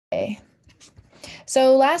Okay.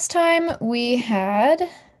 So last time we had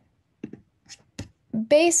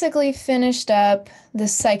basically finished up the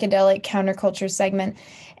psychedelic counterculture segment,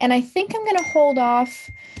 and I think I'm gonna hold off.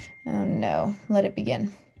 Oh no, let it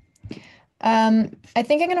begin. I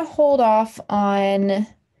think I'm gonna hold off on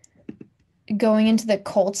going into the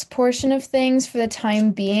cults portion of things for the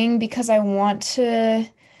time being because I want to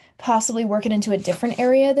possibly work it into a different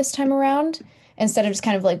area this time around instead of just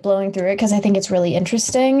kind of like blowing through it because I think it's really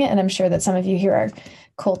interesting and I'm sure that some of you here are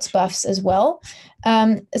cults buffs as well.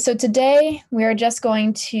 So today we are just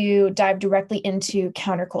going to dive directly into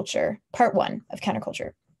counterculture, part one of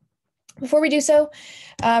counterculture. Before we do so,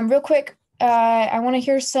 real quick, I want to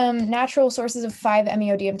hear some natural sources of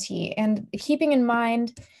 5-MeO-DMT, and keeping in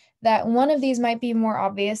mind that one of these might be more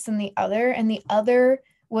obvious than the other, and the other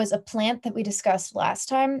was a plant that we discussed last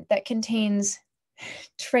time that contains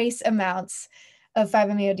trace amounts of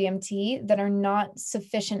 5-MeO-DMT that are not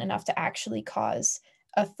sufficient enough to actually cause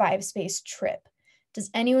a 5-space trip.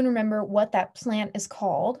 Does anyone remember what that plant is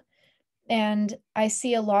called? And I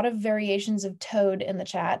see a lot of variations of toad in the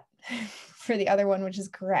chat for the other one, which is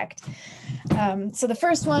correct. So the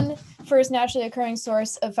first naturally occurring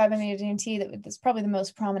source of 5-MeO-DMT that's probably the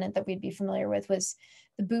most prominent that we'd be familiar with was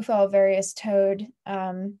the Bufo alvarius toad,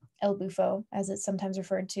 El Bufo, as it's sometimes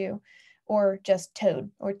referred to, or just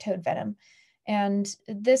toad or toad venom. And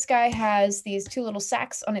this guy has these two little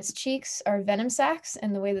sacs on its cheeks are venom sacs.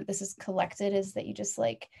 And the way that this is collected is that you just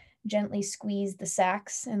like gently squeeze the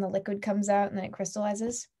sacs and the liquid comes out and then it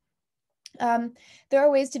crystallizes. There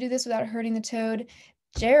are ways to do this without hurting the toad.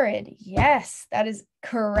 Jared, yes, that is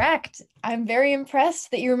correct. I'm very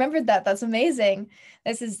impressed that you remembered that. That's amazing.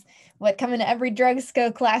 This is what coming to every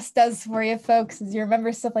DrugsCo class does for you folks, is you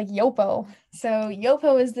remember stuff like Yopo. So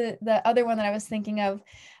Yopo is the other one that I was thinking of.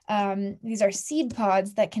 These are seed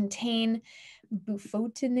pods that contain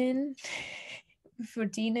bufotenin,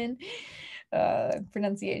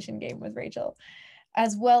 pronunciation game with Rachel,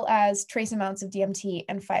 as well as trace amounts of DMT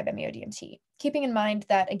and 5-MeO-DMT. Keeping in mind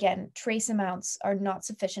that, again, trace amounts are not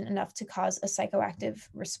sufficient enough to cause a psychoactive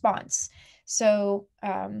response. So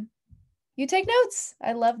you take notes.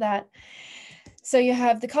 I love that. So you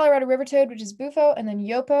have the Colorado river toad, which is Bufo, and then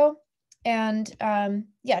Yopo. And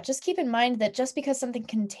yeah, just keep in mind that just because something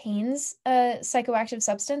contains a psychoactive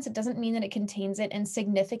substance, it doesn't mean that it contains it in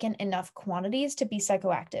significant enough quantities to be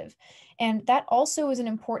psychoactive. And that also is an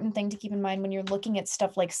important thing to keep in mind when you're looking at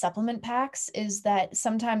stuff like supplement packs, is that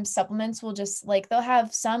sometimes supplements will just like, they'll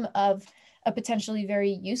have some of a potentially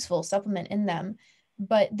very useful supplement in them,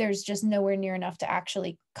 but there's just nowhere near enough to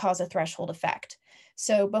actually cause a threshold effect.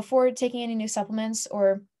 So before taking any new supplements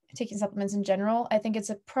or taking supplements in general, I think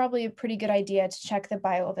it's probably a pretty good idea to check the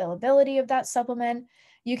bioavailability of that supplement.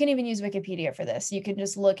 You can even use Wikipedia for this. You can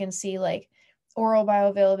just look and see like oral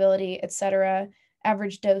bioavailability, etc.,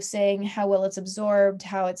 average dosing, how well it's absorbed,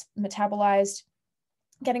 how it's metabolized.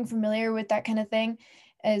 Getting familiar with that kind of thing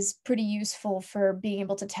is pretty useful for being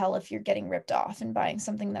able to tell if you're getting ripped off and buying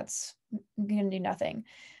something that's going to do nothing.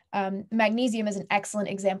 Magnesium is an excellent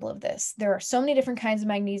example of this. There are so many different kinds of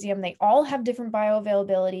magnesium. They all have different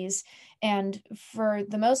bioavailabilities. And for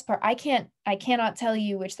the most part, I cannot tell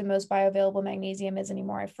you which the most bioavailable magnesium is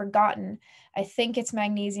anymore. I've forgotten. I think it's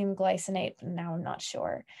magnesium glycinate, but now I'm not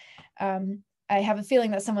sure. I have a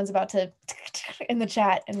feeling that someone's about to in the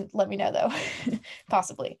chat and let me know though,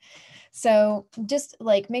 possibly. So just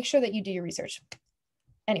like make sure that you do your research.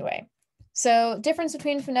 Anyway, so difference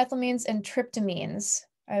between phenethylamines and tryptamines.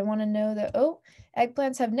 I want to know that, oh,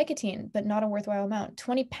 eggplants have nicotine, but not a worthwhile amount.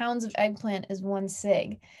 20 pounds of eggplant is 1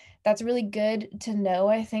 cig. That's really good to know,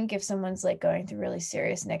 I think, if someone's like going through really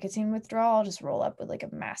serious nicotine withdrawal. I'll just roll up with like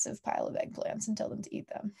a massive pile of eggplants and tell them to eat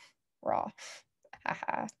them raw.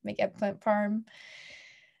 Haha, make eggplant parm.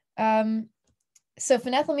 So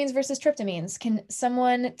phenethylamines versus tryptamines. Can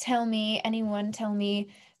anyone tell me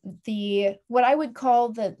what I would call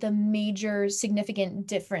the major significant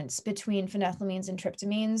difference between phenethylamines and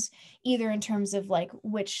tryptamines, either in terms of like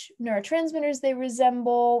which neurotransmitters they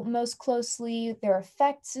resemble most closely, their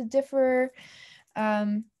effects differ.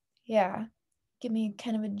 Yeah, give me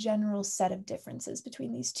kind of a general set of differences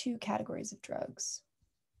between these two categories of drugs.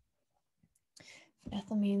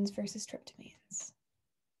 Phenethylamines versus tryptamines.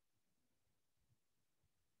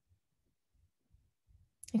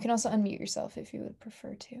 You can also unmute yourself if you would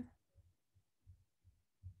prefer to.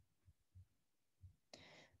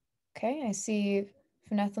 Okay, I see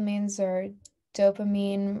phenethylamines are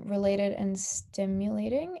dopamine related and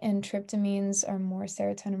stimulating, and tryptamines are more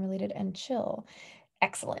serotonin related and chill.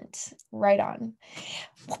 Excellent. Right on.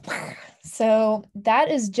 So that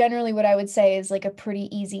is generally what I would say is like a pretty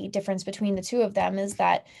easy difference between the two of them, is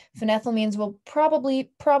that phenethylamines will probably,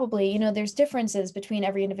 there's differences between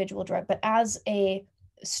every individual drug, but as a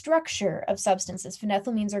structure of substances,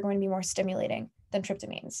 phenethylamines are going to be more stimulating than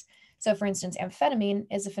tryptamines. So for instance, amphetamine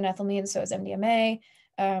is a phenethylamine, so is MDMA,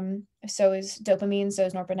 so is dopamine, so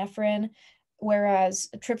is norepinephrine, whereas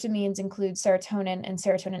tryptamines include serotonin and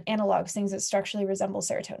serotonin analogs, things that structurally resemble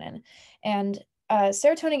serotonin. And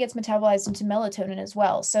serotonin gets metabolized into melatonin as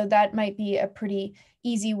well. So that might be a pretty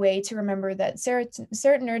easy way to remember that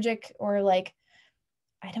serotonergic, or like,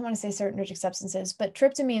 I don't want to say serotonergic substances, but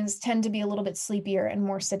tryptamines tend to be a little bit sleepier and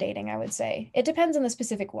more sedating, I would say. It depends on the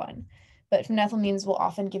specific one, but phenethylamines will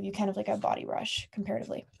often give you kind of like a body rush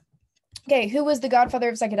comparatively. Okay, who was the godfather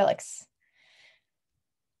of psychedelics?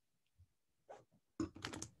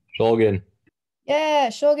 Shulgin. Yeah,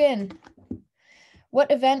 Shulgin.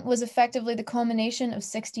 What event was effectively the culmination of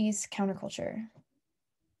 60s counterculture?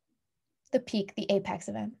 The peak, the apex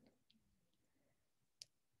event.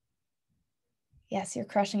 Yes, you're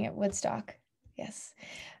crushing it, Woodstock. Yes.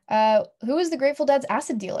 Who was the Grateful Dead's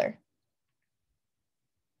acid dealer?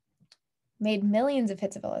 Made millions of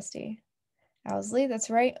hits of LSD. Owsley, that's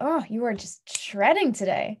right. Oh, you are just shredding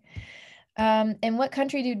today. In what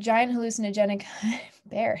country do giant hallucinogenic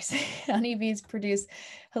bears, honeybees, produce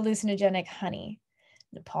hallucinogenic honey?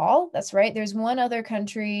 Nepal, that's right. There's one other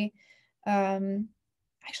country,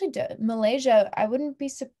 actually Malaysia. I wouldn't be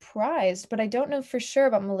surprised, but I don't know for sure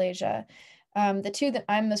about Malaysia. The two that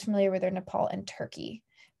I'm most familiar with are Nepal and Turkey,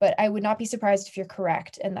 but I would not be surprised if you're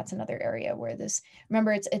correct. And that's another area where this,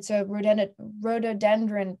 remember, it's a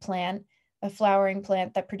rhododendron plant, a flowering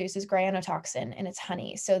plant that produces cyanotoxin in its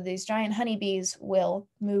honey. So these giant honeybees will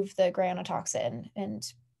move the cyanotoxin and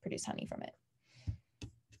produce honey from it.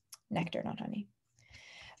 Nectar, not honey.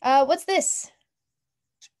 What's this?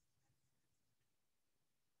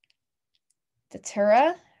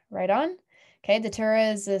 Datura, right on. Okay, Datura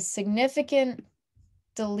is a significant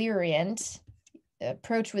deliriant.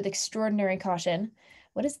 Approach with extraordinary caution.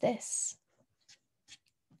 What is this?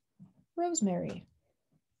 Rosemary.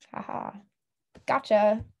 Haha.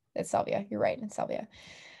 Gotcha. It's salvia. You're right. It's salvia.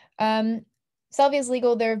 Salvia is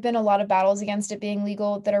legal. There have been a lot of battles against it being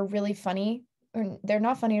legal that are really funny. Or they're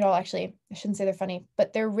not funny at all, actually. I shouldn't say they're funny,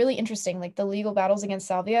 but they're really interesting. Like the legal battles against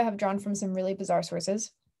salvia have drawn from some really bizarre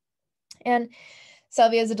sources. And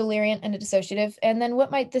salvia is a deliriant and a dissociative. And then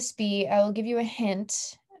what might this be? I'll give you a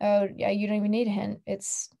hint. Oh, yeah, you don't even need a hint.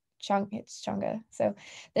 It's changa. So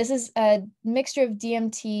this is a mixture of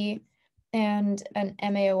DMT and an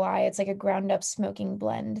MAOI. It's like a ground up smoking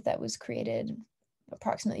blend that was created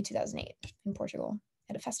approximately 2008 in Portugal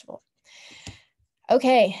at a festival.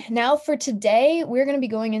 Okay, now for today, we're going to be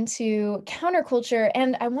going into counterculture.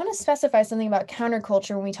 And I want to specify something about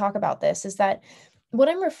counterculture when we talk about this, is that what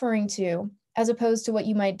I'm referring to, as opposed to what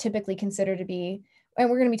you might typically consider to be, and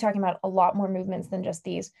we're going to be talking about a lot more movements than just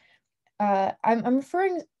these, I'm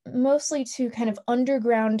referring mostly to kind of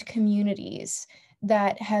underground communities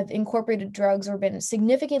that have incorporated drugs or been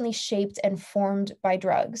significantly shaped and formed by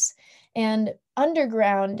drugs. And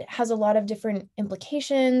underground has a lot of different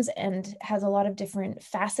implications and has a lot of different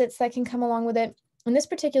facets that can come along with it. In this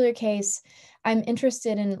particular case, I'm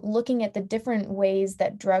interested in looking at the different ways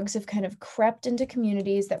that drugs have kind of crept into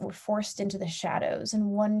communities that were forced into the shadows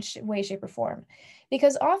in one way, shape, or form.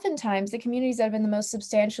 Because oftentimes the communities that have been the most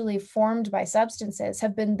substantially formed by substances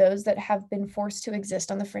have been those that have been forced to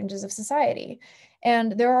exist on the fringes of society.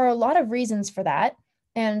 And there are a lot of reasons for that.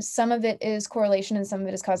 And some of it is correlation and some of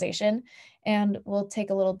it is causation. And we'll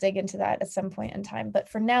take a little dig into that at some point in time. But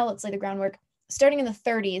for now, let's lay the groundwork. Starting in the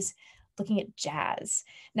 30s, looking at jazz.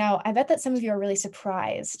 Now, I bet that some of you are really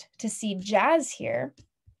surprised to see jazz here.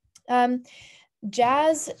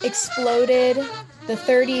 Jazz exploded the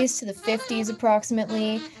 30s to the 50s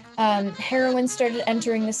approximately. Heroin started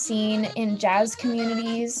entering the scene in jazz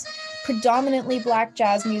communities, predominantly Black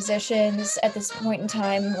jazz musicians at this point in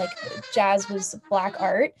time. Like jazz was Black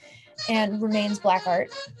art and remains Black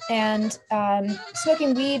art. And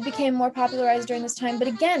smoking weed became more popularized during this time. But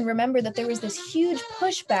again, remember that there was this huge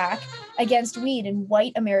pushback against weed in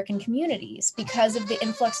white American communities because of the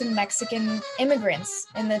influx of Mexican immigrants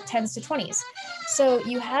in the 10s to 20s. So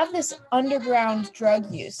you have this underground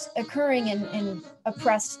drug use occurring in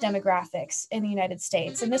oppressed demographics in the United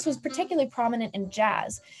States. And this was particularly prominent in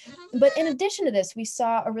jazz. But in addition to this, we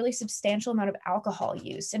saw a really substantial amount of alcohol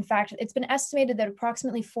use. In fact, it's been estimated that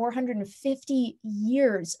approximately 450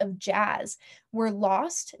 years of jazz were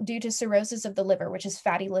lost due to cirrhosis of the liver, which is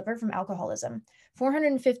fatty liver from alcoholism.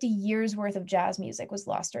 450 years years worth of jazz music was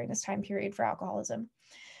lost during this time period for alcoholism.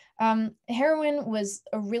 Heroin was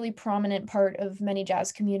a really prominent part of many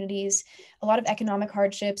jazz communities. A lot of economic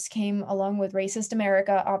hardships came along with racist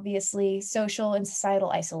America, obviously. Social and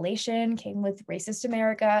societal isolation came with racist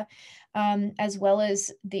America, as well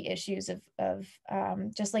as the issues of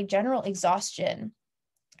just like general exhaustion.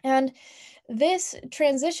 And this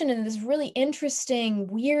transition and this really interesting,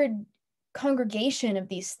 weird congregation of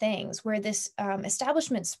these things, where this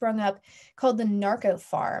establishment sprung up called the Narco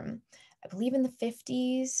Farm, I believe in the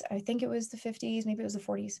 50s. I think it was the 50s, maybe it was the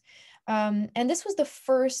 40s. And this was the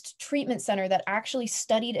first treatment center that actually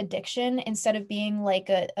studied addiction instead of being like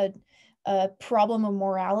a problem of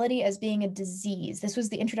morality as being a disease. This was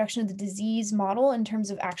the introduction of the disease model in terms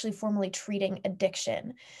of actually formally treating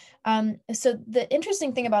addiction. So the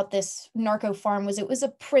interesting thing about this narco farm was it was a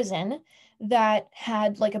prison that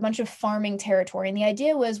had like a bunch of farming territory. And the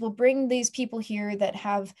idea was we'll bring these people here that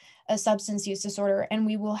have a substance use disorder and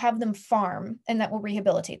we will have them farm and that will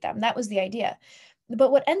rehabilitate them. That was the idea.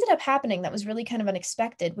 But what ended up happening that was really kind of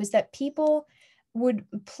unexpected was that people would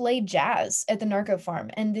play jazz at the narco farm.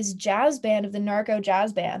 And this jazz band of the narco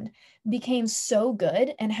jazz band became so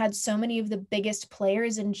good and had so many of the biggest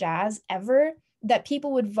players in jazz ever that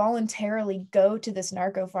people would voluntarily go to this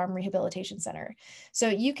narco farm rehabilitation center. So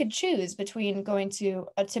you could choose between going to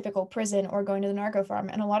a typical prison or going to the narco farm.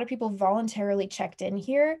 And a lot of people voluntarily checked in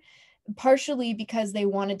here, partially because they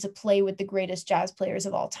wanted to play with the greatest jazz players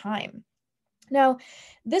of all time. Now,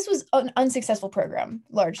 this was an unsuccessful program,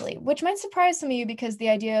 largely, which might surprise some of you because the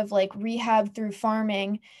idea of like rehab through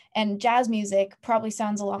farming and jazz music probably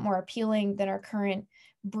sounds a lot more appealing than our current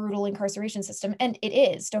brutal incarceration system. And it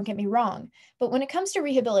is, don't get me wrong. But when it comes to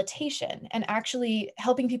rehabilitation and actually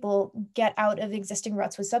helping people get out of existing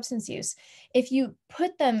ruts with substance use, if you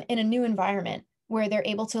put them in a new environment where they're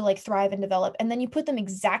able to like thrive and develop, and then you put them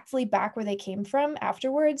exactly back where they came from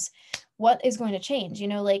afterwards, what is going to change? You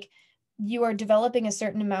know, like you are developing a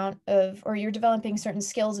certain amount of, or you're developing certain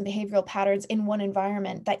skills and behavioral patterns in one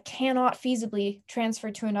environment that cannot feasibly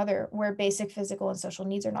transfer to another where basic physical and social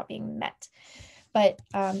needs are not being met. But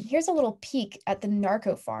here's a little peek at the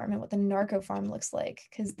narco farm and what the narco farm looks like,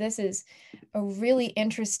 because this is a really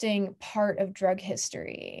interesting part of drug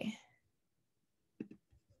history.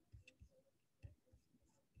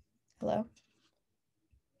 Hello?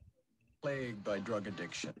 Plagued by drug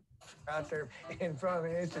addiction. Out there in front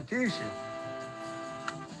of an institution.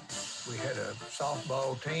 We had a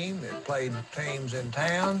softball team that played teams in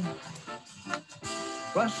town.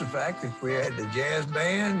 Plus the fact that we had the jazz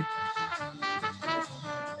band.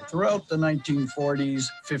 Throughout the 1940s,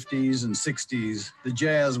 50s, and 60s, the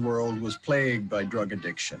jazz world was plagued by drug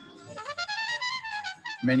addiction.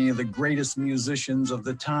 Many of the greatest musicians of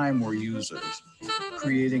the time were users,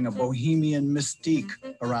 creating a bohemian mystique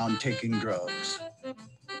around taking drugs.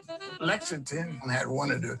 Lexington had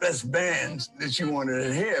one of the best bands that you wanted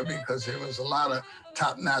to hear because there was a lot of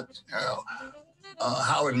top-notch.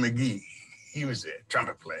 Howard McGee, he was there,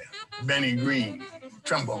 trumpet player. Benny Green,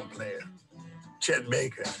 trombone player. Chet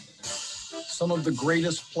Baker. Some of the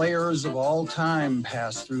greatest players of all time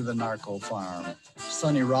passed through the narco farm.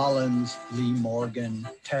 Sonny Rollins, Lee Morgan,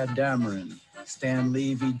 Tad Dameron, Stan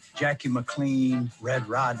Levy, Jackie McLean, Red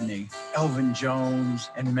Rodney, Elvin Jones,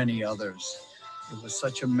 and many others. It was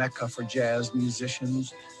such a mecca for jazz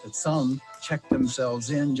musicians that some checked themselves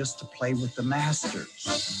in just to play with the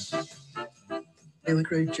masters. They were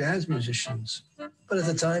great jazz musicians, but at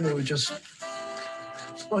the time they were just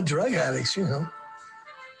drug addicts, you know.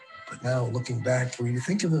 But now, looking back, we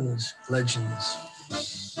think of them as legends.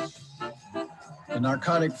 The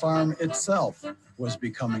narcotic farm itself was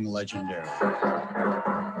becoming legendary.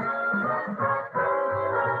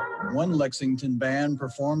 One Lexington band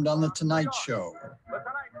performed on The Tonight Show.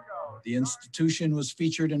 The institution was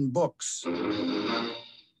featured in books,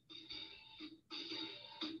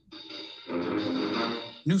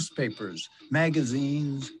 newspapers,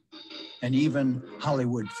 magazines, and even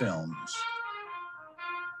Hollywood films.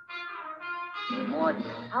 Mort,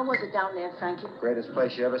 how was it down there, Frankie? Greatest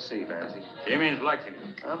place you ever see, Fancy. She means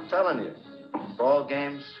Lexington. I'm telling you. Ball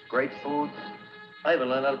games, great food. I even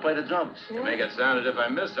learned how to play the drums. You make it sound as if I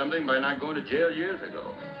missed something by not going to jail years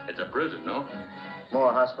ago. It's a prison, no?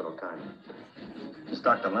 More hospital kind. It's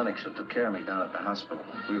Dr. Lennox who took care of me down at the hospital.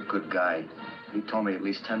 Real good guy. He told me at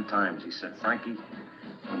least 10 times. He said, Frankie,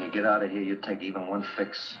 when you get out of here, you take even one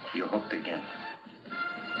fix, you're hooked again.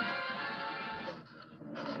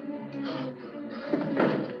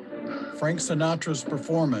 Frank Sinatra's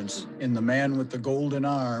performance in The Man with the Golden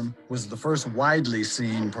Arm was the first widely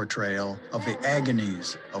seen portrayal of the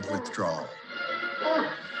agonies of withdrawal.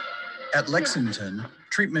 At Lexington,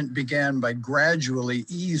 treatment began by gradually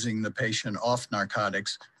easing the patient off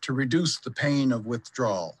narcotics to reduce the pain of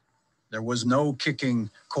withdrawal. There was no kicking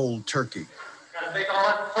cold turkey. Gotta take all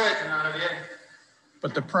that poison out of you.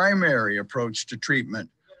 But the primary approach to treatment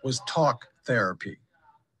was talk therapy.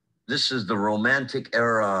 This is the romantic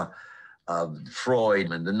era of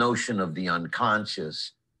Freud and the notion of the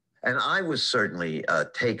unconscious. And I was certainly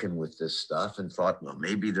taken with this stuff and thought, well,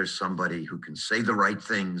 maybe there's somebody who can say the right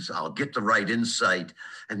things. I'll get the right insight,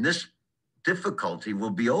 and this difficulty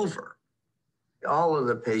will be over. All of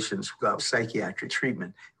the patients who got psychiatric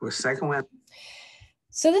treatment were psychoanalytic.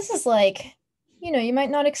 So this is like, you know, you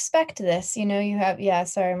might not expect this. You know, you have, yeah,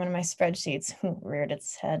 sorry, one of my spreadsheets reared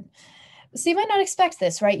its head. So you might not expect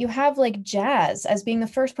this, right? You have like jazz as being the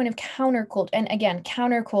first point of counterculture. And again,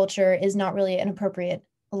 counterculture is not really an appropriate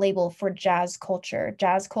label for jazz culture.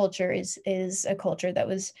 Jazz culture is a culture that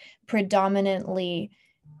was predominantly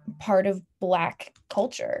part of Black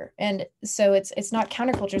culture. And so it's not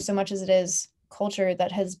counterculture so much as it is culture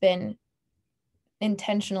that has been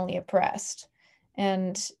intentionally oppressed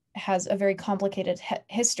and has a very complicated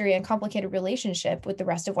history and complicated relationship with the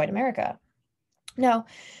rest of white America. Now,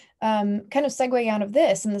 kind of segueing out of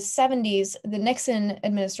this, in the 70s, the Nixon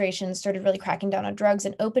administration started really cracking down on drugs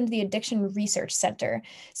and opened the Addiction Research Center.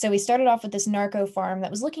 So we started off with this narco farm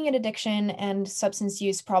that was looking at addiction and substance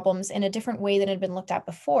use problems in a different way than had been looked at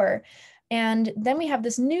before. And then we have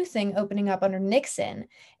this new thing opening up under Nixon.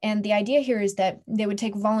 And the idea here is that they would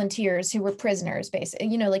take volunteers who were prisoners, basically,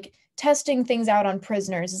 you know, like testing things out on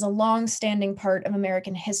prisoners is a long-standing part of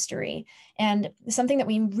American history, and something that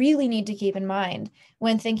we really need to keep in mind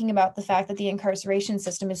when thinking about the fact that the incarceration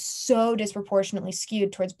system is so disproportionately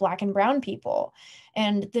skewed towards Black and brown people.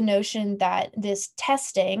 And the notion that this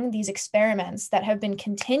testing, these experiments that have been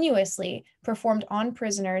continuously performed on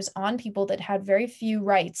prisoners, on people that had very few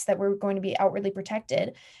rights that were going to be outwardly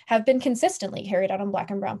protected, have been consistently carried out on Black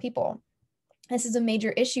and brown people. This is a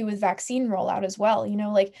major issue with vaccine rollout as well. You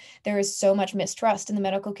know, like there is so much mistrust in the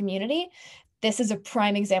medical community. This is a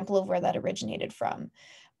prime example of where that originated from.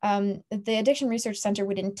 The Addiction Research Center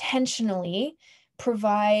would intentionally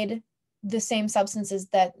provide the same substances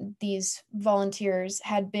that these volunteers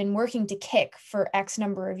had been working to kick for X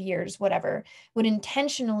number of years, whatever, would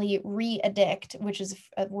intentionally re-addict, which is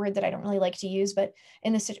a word that I don't really like to use, but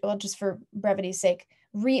in this, well, just for brevity's sake,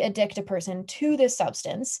 re-addict a person to this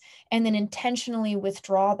substance and then intentionally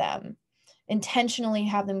withdraw them, intentionally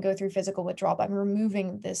have them go through physical withdrawal by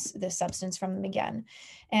removing this substance from them again.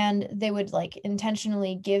 And they would like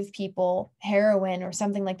intentionally give people heroin or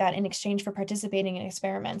something like that in exchange for participating in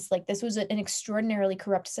experiments. Like this was an extraordinarily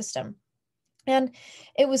corrupt system. And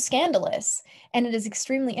it was scandalous. And it is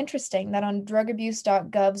extremely interesting that on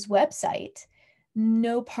drugabuse.gov's website,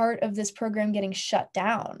 no part of this program getting shut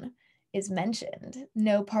down is mentioned.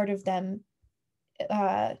 No part of them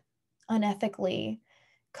unethically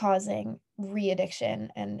causing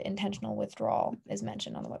re-addiction and intentional withdrawal is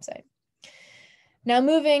mentioned on the website. Now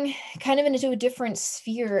moving kind of into a different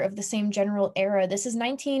sphere of the same general era, this is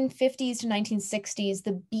 1950s to 1960s,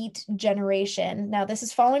 the Beat generation. Now this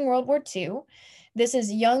is following World War II. This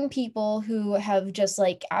is young people who have just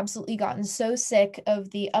like absolutely gotten so sick of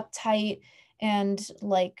the uptight and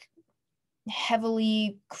like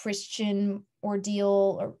heavily Christian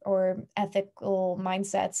ordeal or ethical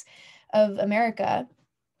mindsets of America.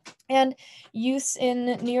 And youth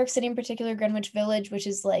in New York City, in particular, Greenwich Village, which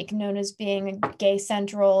is like known as being gay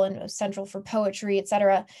central and central for poetry,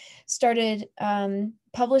 etc., started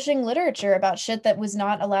publishing literature about shit that was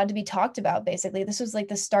not allowed to be talked about, basically. This was like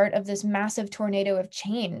the start of this massive tornado of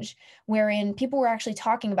change, wherein people were actually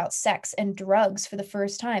talking about sex and drugs for the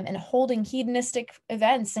first time and holding hedonistic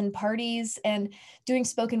events and parties and doing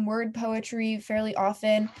spoken word poetry fairly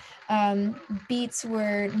often. Beats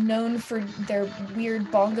were known for their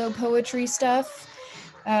weird bongo poetry stuff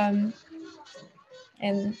and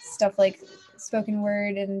stuff like spoken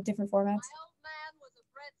word in different formats.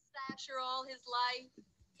 All his life.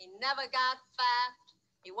 He never got fat.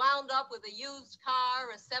 He wound up with a used car,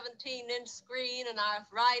 a 17-inch screen, and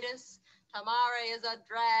arthritis. Tamari is a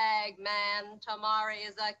drag man. Tamari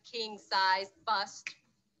is a king-sized bust.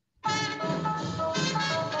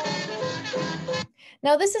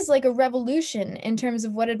 Now, this is like a revolution in terms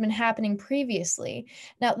of what had been happening previously.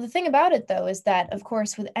 Now, the thing about it, though, is that, of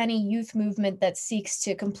course, with any youth movement that seeks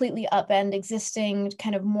to completely upend existing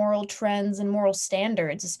kind of moral trends and moral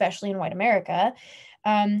standards, especially in white America,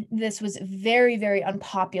 this was very, very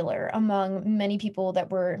unpopular among many people that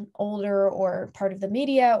were older or part of the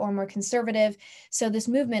media or more conservative. So this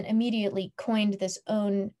movement immediately coined this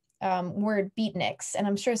own word beatniks. And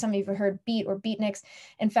I'm sure some of you have heard beat or beatniks.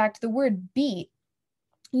 In fact, the word beat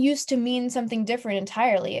used to mean something different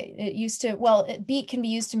entirely. It used to, beat can be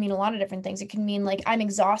used to mean a lot of different things. It can mean like, I'm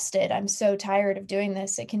exhausted, I'm so tired of doing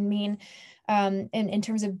this. It can mean, in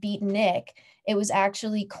terms of beatnik, it was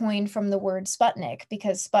actually coined from the word Sputnik,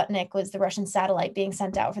 because Sputnik was the Russian satellite being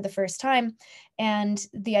sent out for the first time. And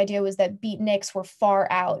the idea was that beatniks were far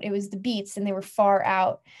out. It was the beats and they were far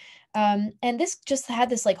out. And this just had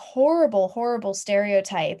this like horrible, horrible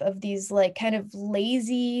stereotype of these like kind of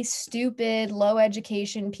lazy, stupid, low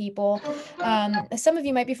education people. Some of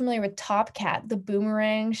you might be familiar with Top Cat, the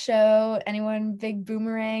Boomerang show. Anyone big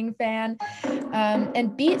Boomerang fan?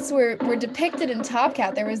 And beats were depicted in Top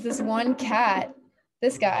Cat. There was this one cat,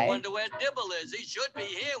 this guy. I wonder where Dibble is. He should be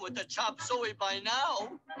here with the chop suey by now.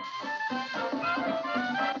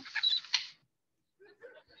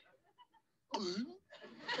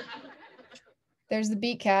 There's the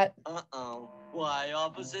beat cat. Uh-oh. Why,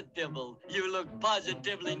 Officer Dibble, you look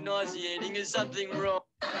positively nauseating. Is something wrong?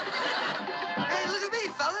 Hey, look at me,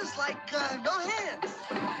 fellas. Like, no hands.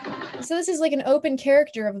 So this is like an open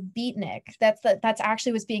character of a beatnik. That's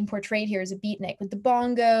actually what's being portrayed here as a beatnik, with the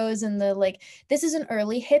bongos and the like. This is an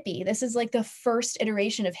early hippie. This is like the first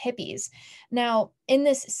iteration of hippies. Now, in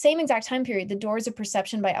this same exact time period, The Doors of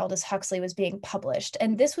Perception by Aldous Huxley was being published.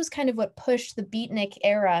 And this was kind of what pushed the beatnik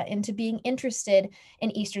era into being interested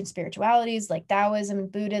in Eastern spiritualities like Taoism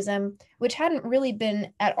and Buddhism, which hadn't really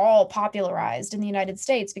been at all popularized in the United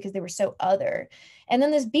States because they were so other. And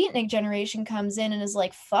then this beatnik generation comes in and is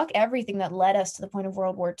like, fuck everything that led us to the point of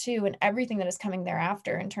World War II and everything that is coming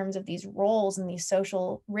thereafter in terms of these roles and these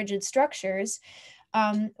social rigid structures.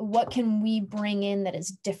 What can we bring in that is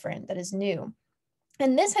different, that is new?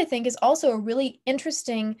 And this, I think, is also a really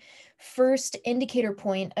interesting first indicator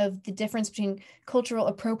point of the difference between cultural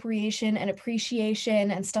appropriation and appreciation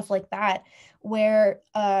and stuff like that, where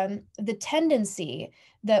the tendency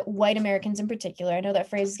that white Americans in particular, I know that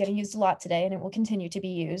phrase is getting used a lot today and it will continue to be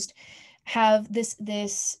used, have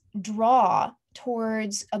this draw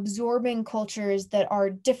towards absorbing cultures that are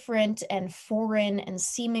different and foreign and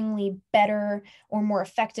seemingly better or more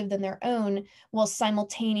effective than their own, while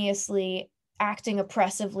simultaneously acting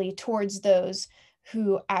oppressively towards those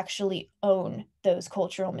who actually own those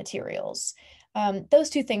cultural materials.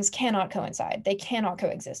 Those two things cannot coincide. They cannot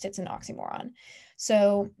coexist. It's an oxymoron.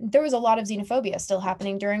 So there was a lot of xenophobia still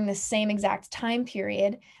happening during the same exact time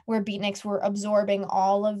period where beatniks were absorbing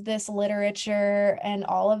all of this literature and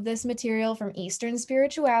all of this material from Eastern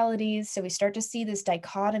spiritualities. So we start to see this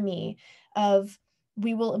dichotomy of,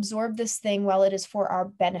 we will absorb this thing while it is for our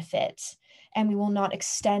benefit, and we will not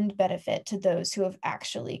extend benefit to those who have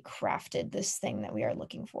actually crafted this thing that we are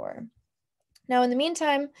looking for. Now, in the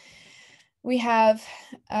meantime, we have,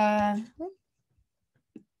 the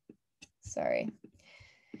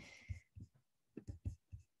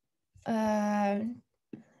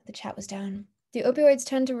chat was down. The opioids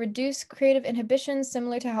tend to reduce creative inhibition,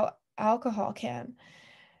 similar to how alcohol can.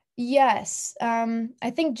 Yes,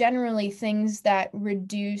 I think generally things that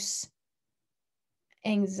reduce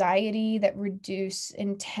anxiety, that reduce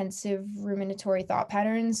intensive ruminatory thought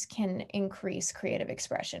patterns can increase creative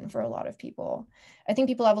expression for a lot of people. I think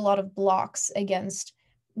people have a lot of blocks against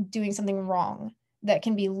doing something wrong that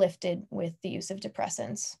can be lifted with the use of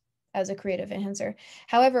depressants as a creative enhancer.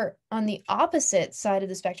 However, on the opposite side of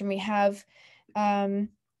the spectrum, we have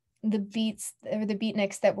the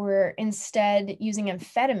beatniks that were instead using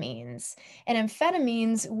amphetamines. And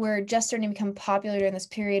amphetamines were just starting to become popular during this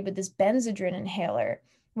period with this Benzedrine inhaler,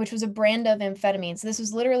 which was a brand of amphetamines. So this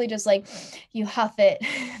was literally just like, you huff it,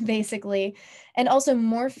 basically. And also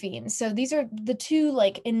morphine. So these are the two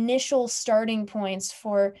like initial starting points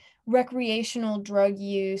for recreational drug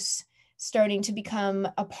use starting to become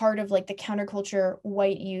a part of like the counterculture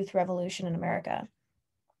white youth revolution in America.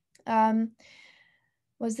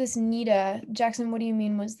 Was this Nita? Jackson, what do you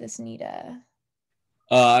mean, was this Nita?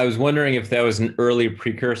 I was wondering if that was an early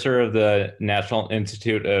precursor of the National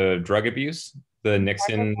Institute of Drug Abuse, the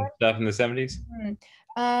Nixon stuff in the 70s?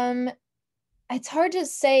 It's hard to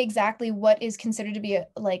say exactly what is considered to be a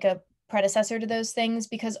predecessor to those things,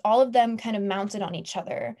 because all of them kind of mounted on each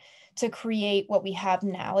other to create what we have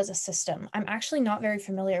now as a system. I'm actually not very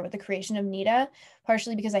familiar with the creation of NITA,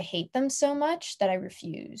 partially because I hate them so much that I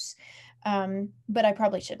refuse. But I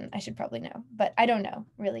probably shouldn't. I should probably know, but I don't know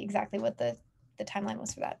really exactly what the timeline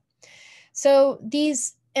was for that. So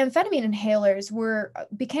these amphetamine inhalers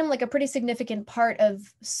became like a pretty significant part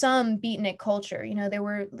of some beatnik culture. You know, there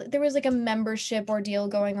was like a membership ordeal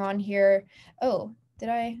going on here. Oh, did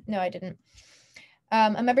I? No, I didn't.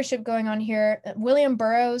 A membership going on here. William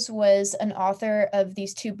Burroughs was an author of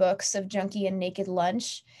these 2 books of Junkie and Naked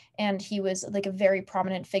Lunch, and he was like a very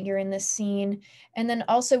prominent figure in this scene. And then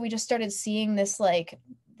also we just started seeing this like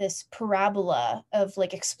this parabola of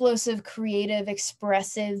like explosive, creative,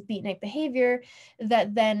 expressive beatnik behavior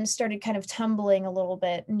that then started kind of tumbling a little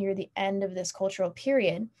bit near the end of this cultural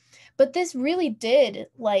period. But this really did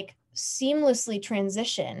like seamlessly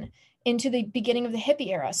transition into the beginning of the hippie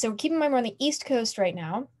era. So keep in mind, we're on the East Coast right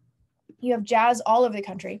now. You have jazz all over the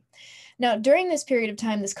country. Now, during this period of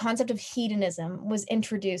time, this concept of hedonism was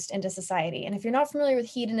introduced into society. And if you're not familiar with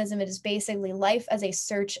hedonism, it is basically life as a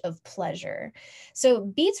search of pleasure. So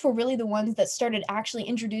beats were really the ones that started actually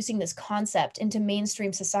introducing this concept into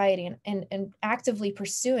mainstream society and actively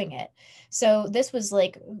pursuing it. So this was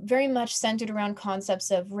like very much centered around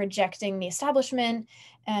concepts of rejecting the establishment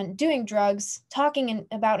and doing drugs, talking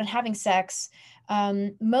about and having sex.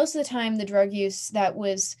 Most of the time, the drug use that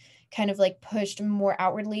was kind of like pushed more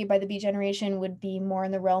outwardly by the beat generation would be more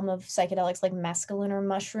in the realm of psychedelics like mescaline or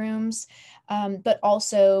mushrooms, but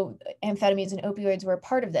also amphetamines and opioids were a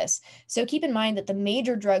part of this. So keep in mind that the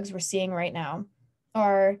major drugs we're seeing right now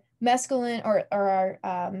are mescaline or are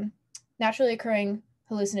naturally occurring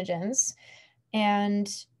hallucinogens and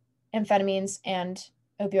amphetamines and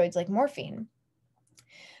opioids like morphine.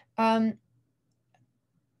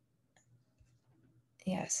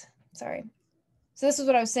 Yes, sorry. So this is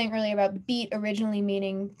what I was saying earlier about beat originally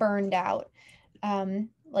meaning burned out.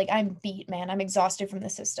 Like I'm beat, man, I'm exhausted from the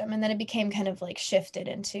system. And then it became kind of like shifted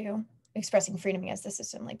into expressing freedom against the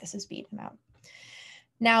system. Like this is beat, I'm out.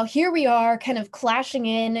 Now here we are kind of clashing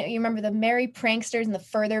in. You remember the Merry Pranksters and the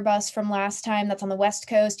Further Bus from last time, that's on the West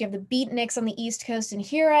Coast. You have the beatniks on the East Coast, and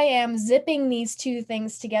here I am zipping these 2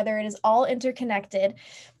 things together. It is all interconnected.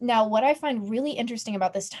 Now, what I find really interesting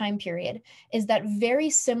about this time period is that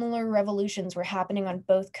very similar revolutions were happening on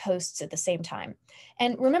both coasts at the same time.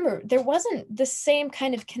 And remember, there wasn't the same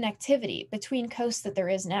kind of connectivity between coasts that there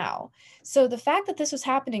is now. So the fact that this was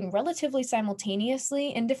happening relatively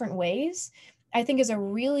simultaneously in different ways, I think is a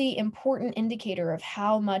really important indicator of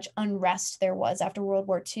how much unrest there was after World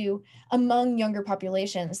War II among younger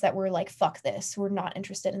populations that were like, fuck this, we're not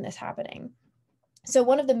interested in this happening. So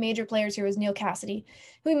one of the major players here was Neil Cassidy,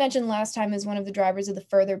 who we mentioned last time as one of the drivers of the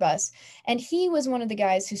Further Bus. And he was one of the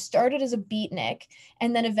guys who started as a beatnik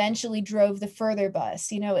and then eventually drove the Further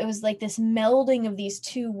Bus. You know, it was like this melding of these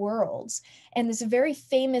 2 worlds. And there's a very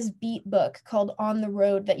famous beat book called On the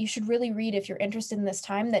Road that you should really read if you're interested in this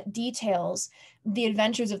time, that details the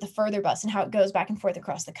adventures of the Further Bus and how it goes back and forth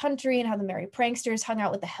across the country and how the Merry Pranksters hung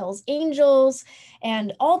out with the Hells Angels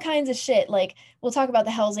and all kinds of shit. Like we'll talk about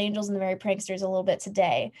the Hells Angels and the Merry Pranksters a little bit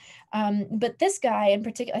today. But this guy in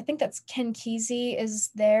particular, I think that's Ken Kesey is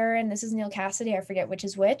there, and this is Neil Cassidy. I forget which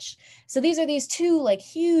is which. So these are these 2 like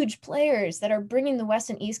huge players that are bringing the West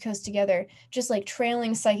and East Coast together, just like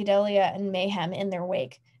trailing psychedelia and mayhem in their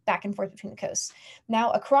wake back and forth between the coasts. Now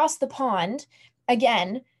across the pond,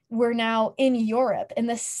 again, we're now in Europe, in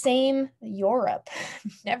the same Europe.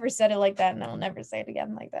 Never said it like that, and I'll never say it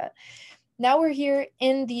again like that. Now we're here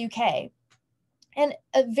in the UK. And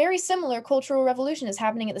a very similar cultural revolution is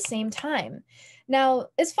happening at the same time. Now,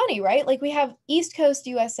 it's funny, right? Like we have East Coast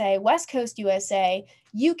USA, West Coast USA,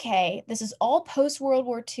 UK. This is all post-World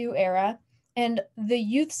War II era, and the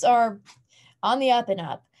youths are on the up and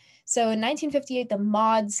up. So in 1958, the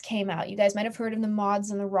Mods came out. You guys might have heard of the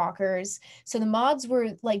Mods and the Rockers. So the Mods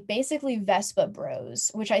were like basically Vespa Bros,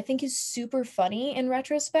 which I think is super funny in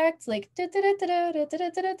retrospect. Like, you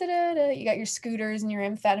got your scooters and your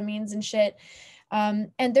amphetamines and shit.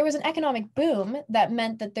 And there was an economic boom that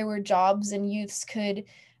meant that there were jobs and youths could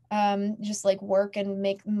just like work and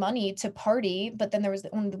make money to party, but then there was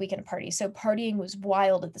only the weekend party. So partying was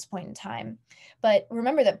wild at this point in time. But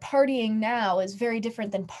remember that partying now is very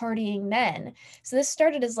different than partying then. So this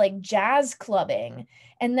started as like jazz clubbing,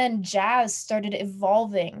 and then jazz started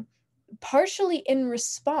evolving partially in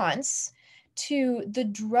response to the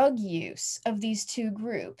drug use of these 2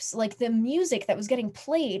 groups. Like the music that was getting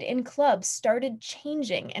played in clubs started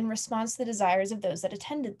changing in response to the desires of those that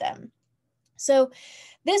attended them. So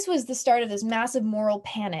this was the start of this massive moral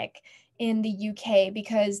panic in the UK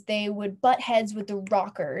because they would butt heads with the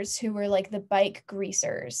rockers, who were like the bike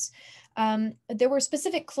greasers. There were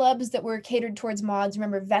specific clubs that were catered towards mods.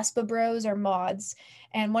 Remember, Vespa Bros are mods,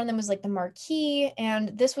 and one of them was like the Marquee,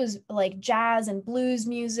 and this was like jazz and blues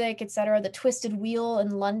music, etc. The Twisted Wheel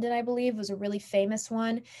in London, I believe, was a really famous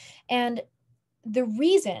one. And the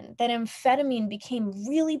reason that amphetamine became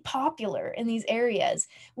really popular in these areas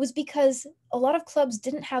was because a lot of clubs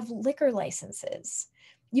didn't have liquor licenses.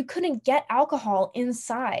 you couldn't get alcohol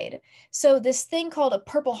inside. So this thing called a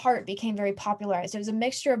Purple Heart became very popularized. It was a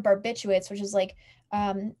mixture of barbiturates, which is like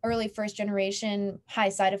early first generation high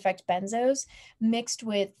side effect benzos, mixed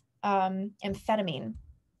with amphetamine.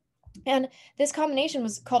 And this combination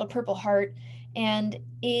was called a Purple Heart, and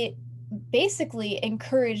it basically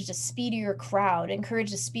encouraged a speedier crowd,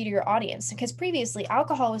 encouraged a speedier audience, because previously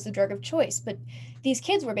alcohol was the drug of choice, but these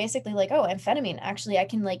kids were basically like, oh, amphetamine, actually I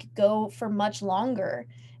can like go for much longer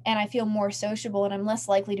and I feel more sociable and I'm less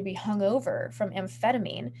likely to be hungover from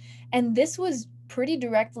amphetamine. And this was pretty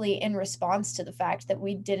directly in response to the fact that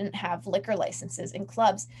we didn't have liquor licenses in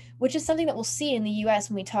clubs, which is something that we'll see in the US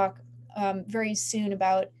when we talk very soon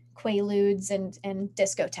about quaaludes and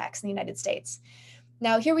discotheques in the United States.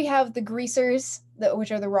 Now here we have the greasers,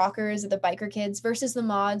 which are the rockers, the biker kids, versus the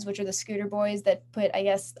mods, which are the scooter boys that put, I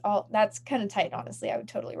guess, that's kind of tight, honestly. I would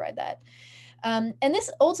totally ride that. And this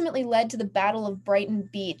ultimately led to the Battle of Brighton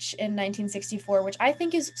Beach in 1964, which I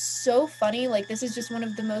think is so funny. Like, this is just one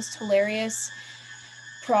of the most hilarious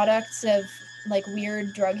products of like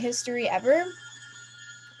weird drug history ever,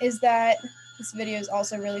 is that this video is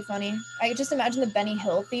also really funny. I just imagine the Benny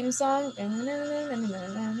Hill theme song.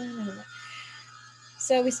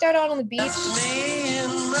 So we start out on the beach,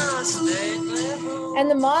 and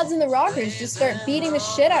the mods and the rockers just start beating the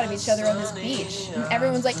shit out of each other on this beach. And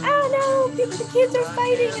everyone's like, oh no, the kids are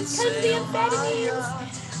fighting, it's because of the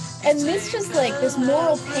amphetamines. And this just like, this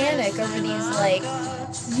moral panic over these like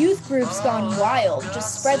youth groups gone wild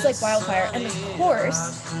just spreads like wildfire. And of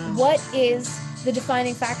course, what is the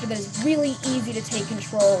defining factor that is really easy to take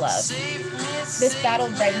control of? This Battle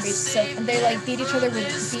of Brighton Beach, so they like beat each other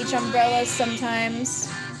with beach umbrellas sometimes.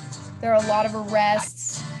 There are a lot of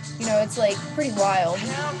arrests. You know, it's like pretty wild.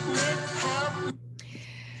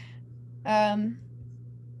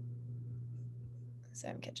 So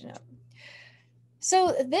I'm catching up.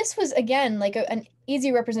 So this was, again, like an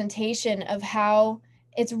easy representation of how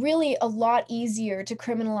it's really a lot easier to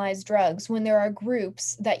criminalize drugs when there are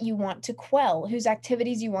groups that you want to quell, whose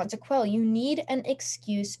activities you want to quell. You need an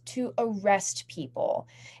excuse to arrest people.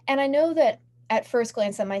 And I know that at first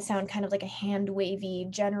glance that might sound kind of like a hand-wavy,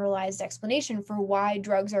 generalized explanation for why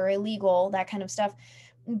drugs are illegal, that kind of stuff.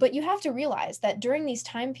 But you have to realize that during these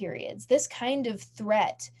time periods, this kind of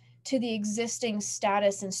threat to the existing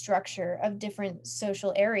status and structure of different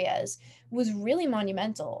social areas was really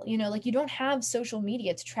monumental. You know, like, you don't have social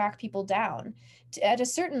media to track people down. At a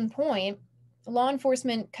certain point, law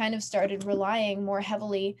enforcement kind of started relying more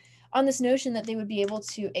heavily on this notion that they would be able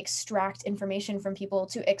to extract information from people,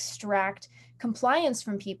 to extract compliance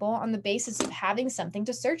from people on the basis of having something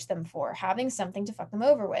to search them for, having something to fuck them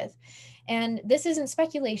over with. And this isn't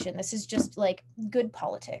speculation. This is just like good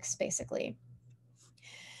politics, basically.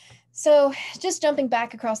 So just jumping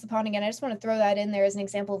back across the pond again, I just want to throw that in there as an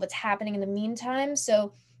example of what's happening in the meantime.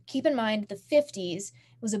 So keep in mind the 50s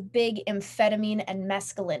was a big amphetamine and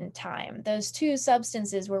mescaline time. Those two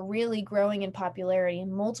substances were really growing in popularity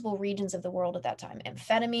in multiple regions of the world at that time,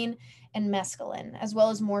 amphetamine and mescaline, as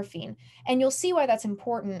well as morphine. And you'll see why that's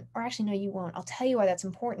important, or actually, no, you won't. I'll tell you why that's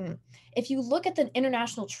important. If you look at the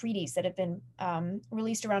international treaties that have been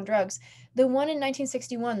released around drugs, the one in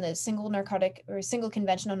 1961, the single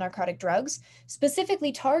convention on narcotic drugs,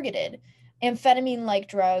 specifically targeted amphetamine-like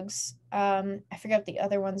drugs. I forget what the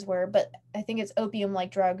other ones were, but I think it's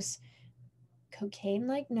opium-like drugs.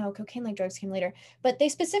 Cocaine-like drugs came later. But they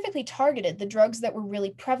specifically targeted the drugs that were really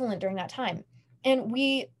prevalent during that time. And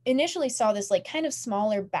we initially saw this like kind of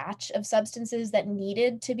smaller batch of substances that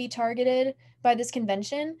needed to be targeted by this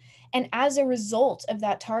convention. And as a result of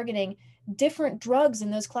that targeting, different drugs in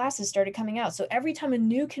those classes started coming out. So every time a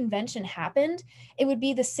new convention happened, it would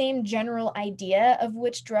be the same general idea of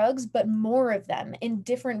which drugs, but more of them in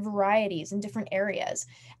different varieties in different areas.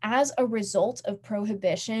 As a result of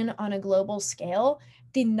prohibition on a global scale,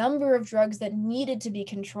 the number of drugs that needed to be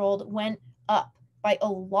controlled went up by a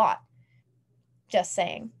lot. Just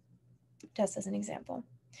saying, just as an example.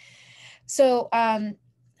 So,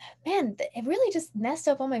 man, it really just messed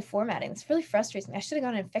up all my formatting. This really frustrates me. I should have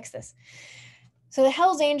gone and fixed this. So the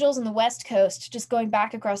Hells Angels on the West Coast, just going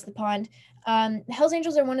back across the pond, the Hells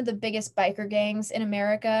Angels are one of the biggest biker gangs in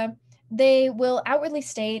America. They will outwardly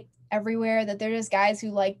state everywhere that they're just guys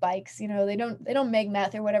who like bikes. You know, they don't make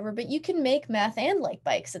meth or whatever, but you can make meth and like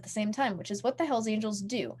bikes at the same time, which is what the Hells Angels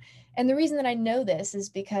do. And the reason that I know this is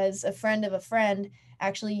because a friend of a friend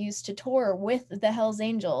actually used to tour with the Hells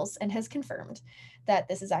Angels and has confirmed that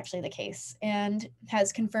this is actually the case, and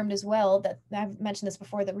has confirmed as well that, I've mentioned this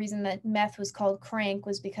before, the reason that meth was called crank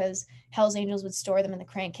was because Hells Angels would store them in the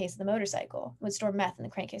crankcase of the motorcycle, would store meth in the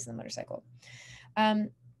crankcase of the motorcycle.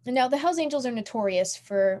 Now, the Hells Angels are notorious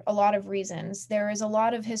for a lot of reasons. There is a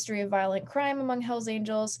lot of history of violent crime among Hells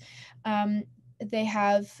Angels. They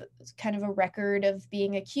have kind of a record of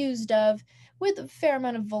being accused of, with a fair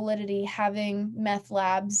amount of validity, having meth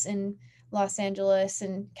labs in Los Angeles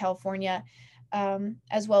and California,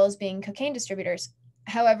 as well as being cocaine distributors.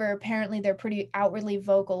 However, apparently they're pretty outwardly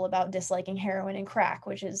vocal about disliking heroin and crack,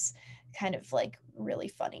 which is kind of like really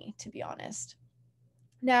funny, to be honest.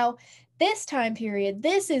 Now, this time period,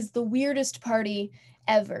 this is the weirdest party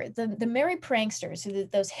ever. The Merry Pranksters, so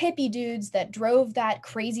those hippie dudes that drove that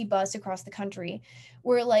crazy bus across the country,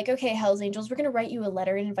 were like, okay, Hells Angels, we're gonna write you a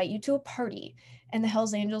letter and invite you to a party. And the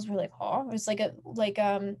Hells Angels were like, oh, it's like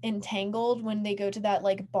Entangled when they go to that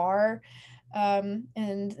like bar, and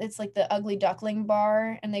it's like the Ugly Duckling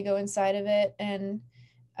bar, and they go inside of it, and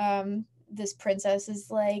this princess is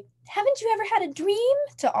like, haven't you ever had a dream?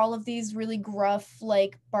 To all of these really gruff,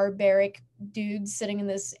 like barbaric dudes sitting in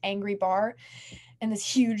this angry bar. And this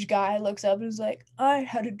huge guy looks up and is like, I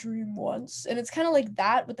had a dream once. And it's kind of like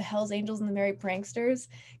that with the Hells Angels and the Merry Pranksters,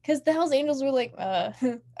 because the Hells Angels were like,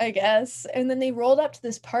 I guess. And then they rolled up to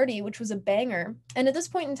this party, which was a banger. And at this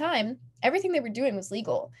point in time, everything they were doing was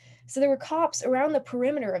legal. So there were cops around the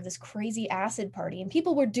perimeter of this crazy acid party, and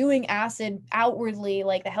people were doing acid outwardly,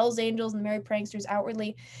 like the Hells Angels and the Merry Pranksters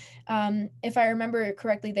outwardly. If I remember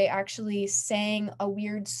correctly, they actually sang a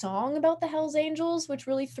weird song about the Hells Angels, which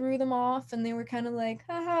really threw them off, and they were kind of like,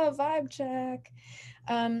 haha, vibe check.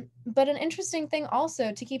 But an interesting thing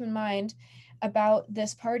also to keep in mind about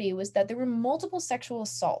this party was that there were multiple sexual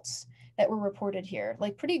assaults that were reported here,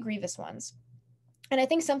 like pretty grievous ones. And I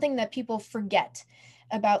think something that people forget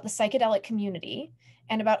about the psychedelic community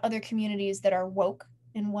and about other communities that are woke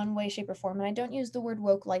in one way, shape, or form, and I don't use the word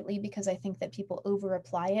woke lightly because I think that people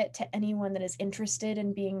over-apply it to anyone that is interested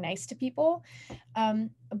in being nice to people.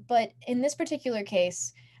 But in this particular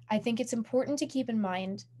case, I think it's important to keep in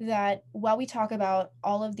mind that while we talk about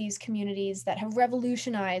all of these communities that have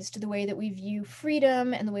revolutionized the way that we view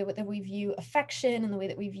freedom and the way that we view affection and the way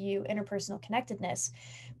that we view interpersonal connectedness,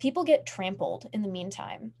 people get trampled in the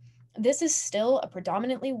meantime. This is still a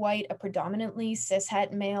predominantly white, a predominantly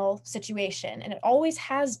cishet male situation, and it always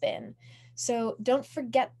has been. So don't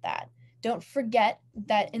forget that. Don't forget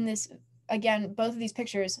that in this, again, both of these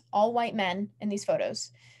pictures, all white men in these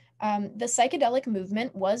photos, the psychedelic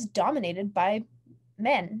movement was dominated by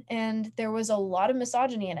men, and there was a lot of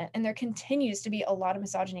misogyny in it, and there continues to be a lot of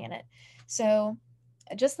misogyny in it. So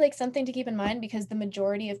just like something to keep in mind, because the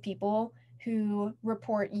majority of people who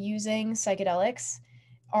report using psychedelics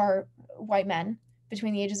are white men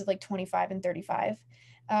between the ages of like 25 and 35.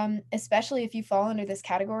 Especially if you fall under this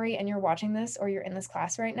category and you're watching this or you're in this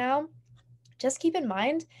class right now, just keep in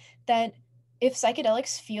mind that if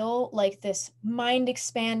psychedelics feel like this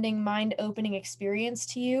mind-expanding, mind-opening experience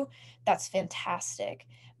to you, that's fantastic.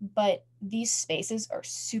 But these spaces are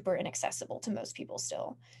super inaccessible to most people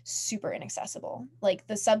still, super inaccessible. Like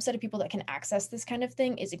the subset of people that can access this kind of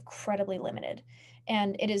thing is incredibly limited.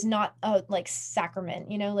 And it is not a like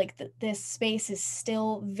sacrament, you know, like this space is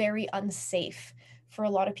still very unsafe for a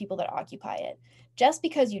lot of people that occupy it. Just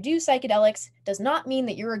because you do psychedelics does not mean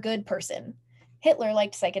that you're a good person. Hitler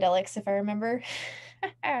liked psychedelics, if I remember.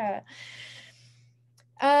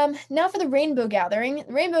 Now for the Rainbow Gathering.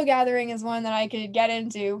 The Rainbow Gathering is one that I could get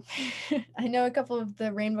into. I know a couple of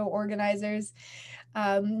the Rainbow organizers,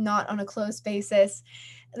 not on a close basis.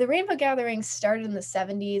 The Rainbow Gathering started in the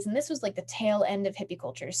 70s, and this was like the tail end of hippie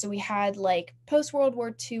culture. So we had like post-World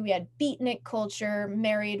War II, we had beatnik culture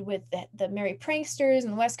married with the Merry Pranksters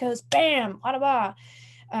in the West Coast. Bam! Blah, blah, blah.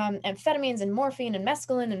 Amphetamines and morphine and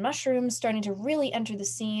mescaline and mushrooms starting to really enter the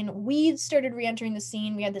scene. Weed started re-entering the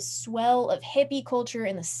scene. We had this swell of hippie culture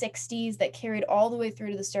in the 60s that carried all the way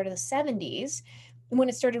through to the start of the 70s, when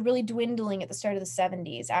it started really dwindling at the start of the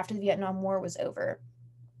 70s after the Vietnam War was over.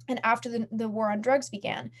 And after the war on drugs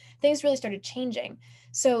began, things really started changing.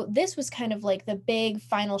 So this was kind of like the big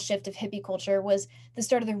final shift of hippie culture, was the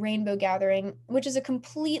start of the Rainbow Gathering, which is a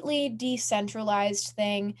completely decentralized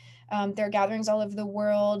thing. There are gatherings all over the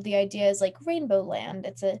world. The idea is like Rainbow Land.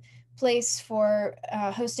 It's a place for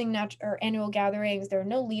hosting annual gatherings. There are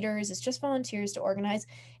no leaders. It's just volunteers to organize.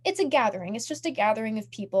 It's a gathering. It's just a gathering of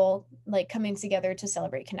people like coming together to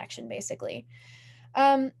celebrate connection, basically.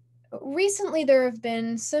 Recently, there have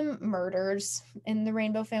been some murders in the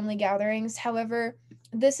Rainbow Family gatherings. However,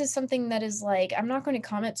 this is something that is like, I'm not going to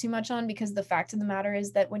comment too much on, because the fact of the matter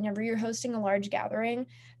is that whenever you're hosting a large gathering,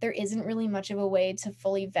 there isn't really much of a way to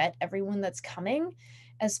fully vet everyone that's coming,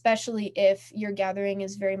 especially if your gathering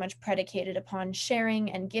is very much predicated upon sharing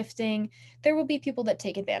and gifting. There will be people that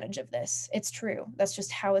take advantage of this. It's true. That's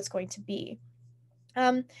just how it's going to be.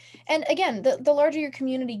 And again, the larger your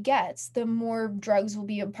community gets, the more drugs will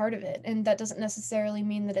be a part of it. And that doesn't necessarily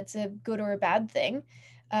mean that it's a good or a bad thing.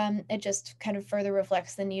 It just kind of further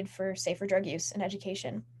reflects the need for safer drug use and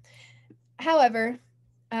education. However,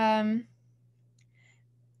 oh,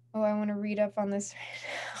 I want to read up on this right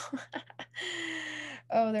now.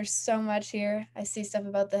 Oh, there's so much here. I see stuff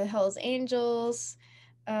about the Hells Angels.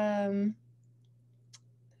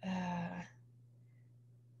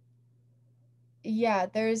 Yeah,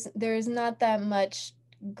 there's not that much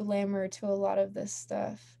glamour to a lot of this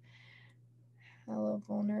stuff. Hello,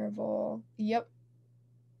 vulnerable. Yep.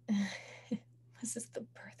 Was this the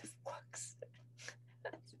birth of books?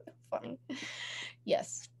 That's so funny.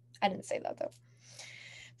 Yes, I didn't say that though.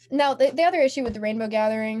 Now, the other issue with the Rainbow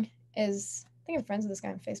Gathering is, I think I'm friends with this guy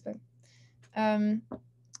on Facebook,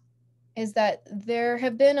 is that there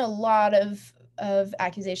have been a lot of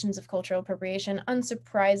accusations of cultural appropriation,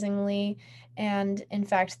 unsurprisingly. And in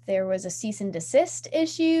fact, there was a cease and desist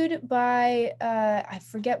issued by, I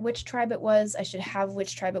forget which tribe it was. I should have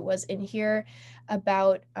which tribe it was in here,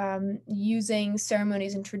 about using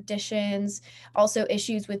ceremonies and traditions. Also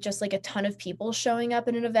issues with just like a ton of people showing up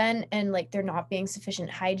at an event and like there not being sufficient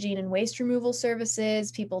hygiene and waste removal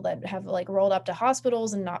services, people that have like rolled up to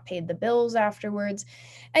hospitals and not paid the bills afterwards.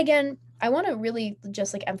 Again, I want to really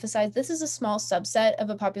just like emphasize this is a small subset of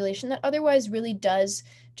a population that otherwise really does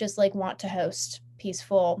just like want to host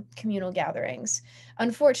peaceful communal gatherings.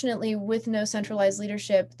 Unfortunately, with no centralized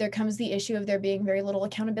leadership, there comes the issue of there being very little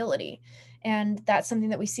accountability. And that's something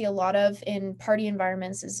that we see a lot of in party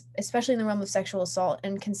environments, is especially in the realm of sexual assault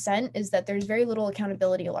and consent, is that there's very little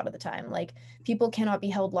accountability a lot of the time. Like people cannot be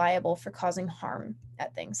held liable for causing harm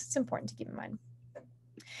at things. It's important to keep in mind.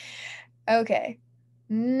 Okay.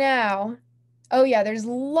 Now, oh yeah, there's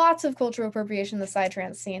lots of cultural appropriation in the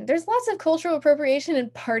psytrance scene. There's lots of cultural appropriation in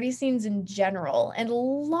party scenes in general, and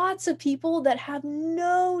lots of people that have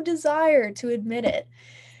no desire to admit it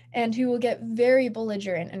and who will get very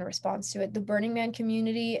belligerent in response to it. The Burning Man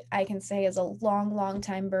community, I can say as a long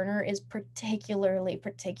time burner, is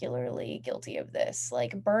particularly guilty of this.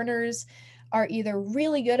 Like burners are either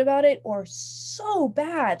really good about it or so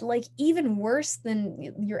bad, like even worse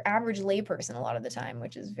than your average layperson a lot of the time,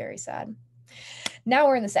 which is very sad. Now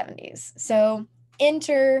we're in the 70s. So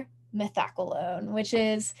enter methaqualone, which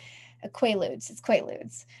is Quaaludes. It's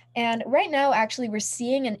Quaaludes. And right now, actually, we're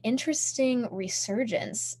seeing an interesting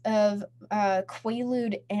resurgence of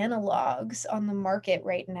Quaalude analogs on the market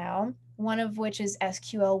right now, one of which is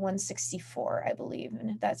SQL 164, I believe.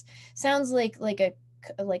 And that sounds like a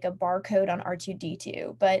barcode on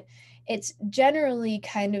R2D2, but it's generally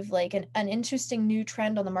kind of like an interesting new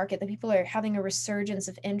trend on the market that people are having a resurgence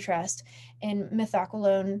of interest in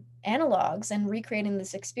methaqualone analogs and recreating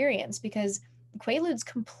this experience, because Quaaludes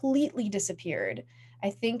completely disappeared. I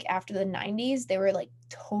think after the 90s, they were like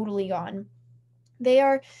totally gone. They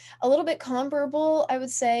are a little bit comparable, I would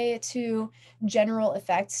say, to general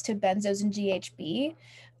effects to benzos and GHB.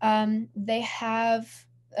 They have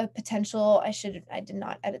a potential, I did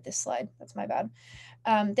not edit this slide, that's my bad.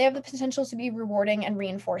 They have the potential to be rewarding and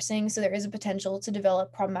reinforcing, so there is a potential to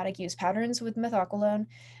develop problematic use patterns with methaqualone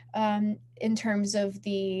in terms of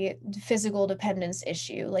the physical dependence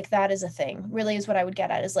issue. Like that is a thing, really is what I would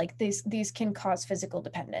get at, is like these can cause physical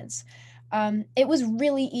dependence. It was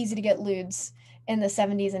really easy to get ludes in the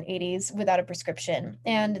 70s and 80s without a prescription.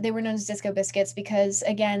 And they were known as disco biscuits because,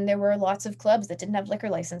 again, there were lots of clubs that didn't have liquor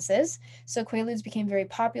licenses. So Quaaludes became very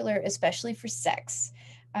popular, especially for sex.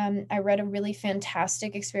 I read a really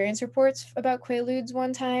fantastic experience reports about Quaaludes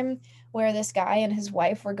one time, where this guy and his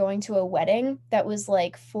wife were going to a wedding that was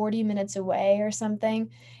like 40 minutes away or something.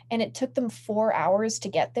 And it took them 4 hours to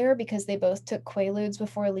get there because they both took Quaaludes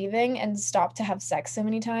before leaving and stopped to have sex so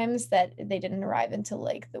many times that they didn't arrive until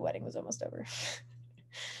like the wedding was almost over.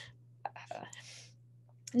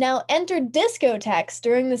 Now, enter discotheques.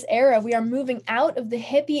 During this era, we are moving out of the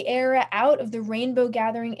hippie era, out of the rainbow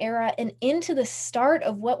gathering era, and into the start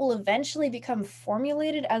of what will eventually become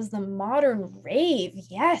formulated as the modern rave.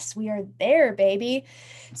 Yes, we are there, baby.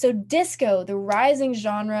 So disco, the rising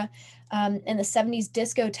genre, in the 70s,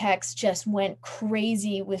 discotheques just went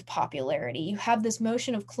crazy with popularity. You have this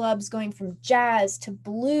motion of clubs going from jazz to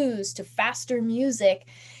blues to faster music.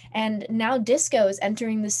 And now disco is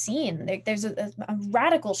entering the scene. There's a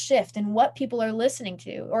radical shift in what people are listening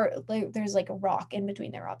to, or there's like a rock in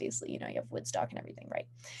between there, obviously. You know, you have Woodstock and everything, right?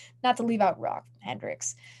 Not to leave out rock,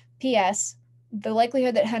 Hendrix. P.S. The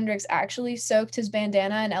likelihood that Hendrix actually soaked his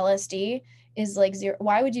bandana in LSD is like zero.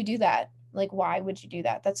 Why would you do that? Like, why would you do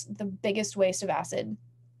that? That's the biggest waste of acid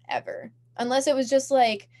ever. Unless it was just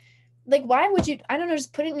like Like, why would you, I don't know,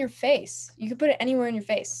 just put it in your face. You could put it anywhere in your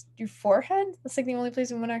face. Your forehead? That's like the only place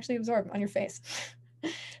it would actually absorb, on your face.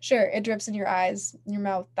 Sure, it drips in your eyes, in your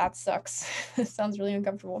mouth. That sucks. It sounds really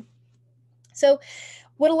uncomfortable. So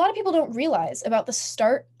what a lot of people don't realize about the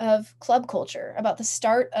start of club culture, about the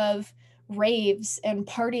start of raves and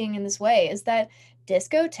partying in this way, is that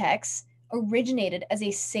discotheques originated as a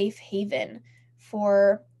safe haven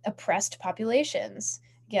for oppressed populations.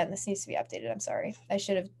 Again, this needs to be updated. I'm sorry. I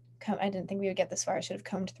didn't think we would get this far. I should have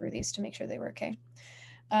combed through these to make sure they were okay.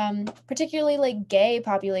 Particularly like gay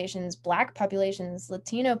populations, Black populations,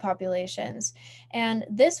 Latino populations. And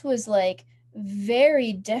this was like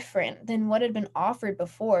very different than what had been offered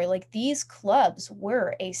before. Like, these clubs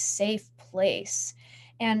were a safe place.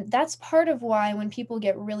 And that's part of why when people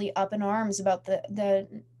get really up in arms about the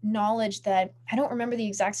knowledge that, I don't remember the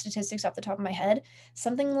exact statistics off the top of my head,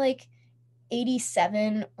 something like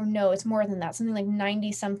 87, or no, it's more than that, something like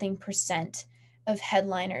 90 something % of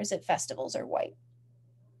headliners at festivals are white.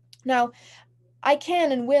 Now, I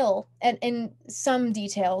can and will, and in some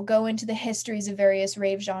detail, go into the histories of various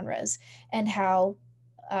rave genres and how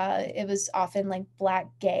it was often like Black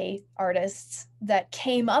gay artists that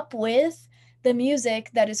came up with the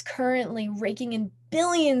music that is currently raking in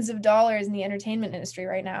billions of dollars in the entertainment industry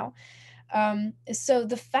right now. So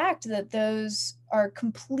the fact that those are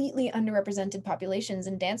completely underrepresented populations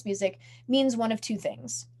in dance music means one of two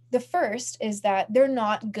things. The first is that they're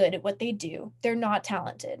not good at what they do. They're not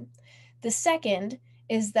talented. The second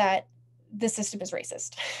is that the system is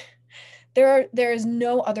racist. There is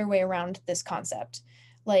no other way around this concept.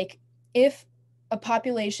 Like, if a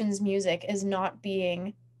population's music is not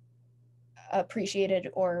being appreciated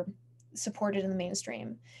or supported in the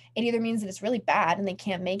mainstream, it either means that it's really bad and they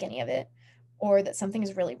can't make any of it, or that something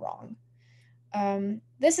is really wrong.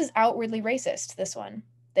 This is outwardly racist, this one.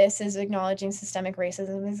 This is acknowledging systemic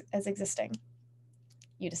racism as existing.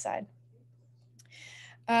 You decide.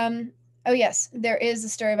 Oh yes, there is a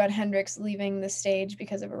story about Hendrix leaving the stage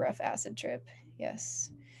because of a rough acid trip.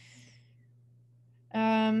 Yes.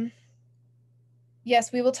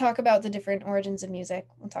 Yes, we will talk about the different origins of music.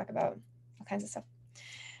 We'll talk about all kinds of stuff.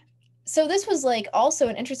 So this was like also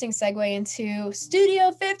an interesting segue into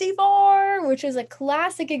Studio 54, which is a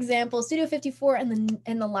classic example. Studio 54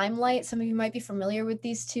 and the Limelight. Some of you might be familiar with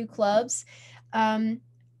these two clubs. I'll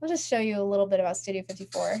just show you a little bit about Studio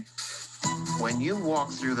 54. When you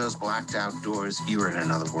walk through those blacked out doors, you are in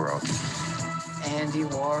another world. Andy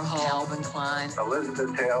Warhol, Calvin Klein,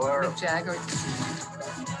 Elizabeth Taylor, Mick Jagger.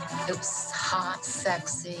 It was hot,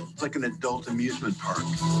 sexy. It's like an adult amusement park.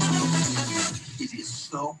 It is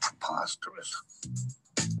so preposterous.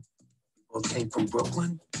 People came from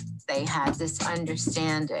Brooklyn. They had this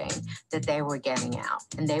understanding that they were getting out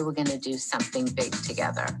and they were going to do something big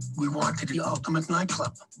together. We wanted the ultimate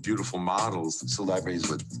nightclub. Beautiful models, celebrities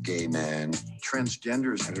with gay men,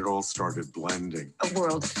 transgenders, and it all started blending. A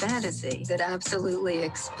world fantasy that absolutely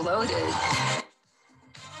exploded.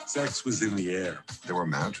 Sex was in the air. There were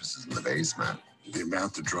mattresses in the basement. The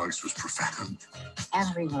amount of drugs was profound.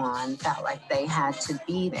 Everyone felt like they had to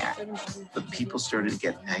be there. The people started to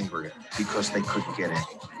get angry because they couldn't get in.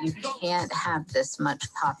 You can't have this much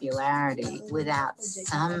popularity without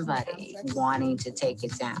somebody wanting to take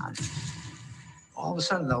it down. All of a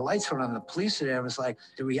sudden, the lights went on. The police there. It was like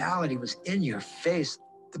the reality was in your face.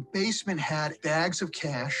 The basement had bags of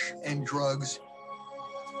cash and drugs.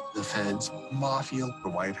 The feds, Mafia, the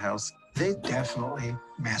White House. They definitely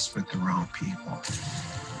messed with the wrong people.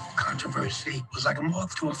 Controversy was like a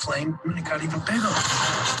moth to a flame, and it got even bigger.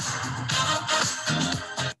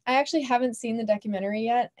 I actually haven't seen the documentary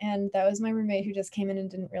yet, and that was my roommate who just came in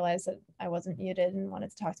and didn't realize that I wasn't muted and wanted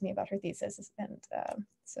to talk to me about her thesis. And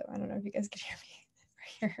so I don't know if you guys can hear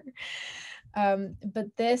me here.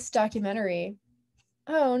 But this documentary,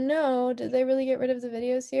 oh no, did they really get rid of the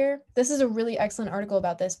videos here? This is a really excellent article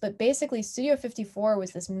about this, but basically Studio 54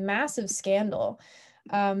 was this massive scandal,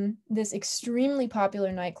 this extremely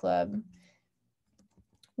popular nightclub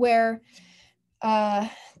where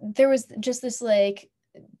there was just this like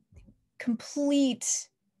complete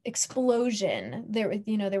explosion. There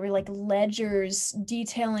were like ledgers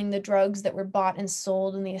detailing the drugs that were bought and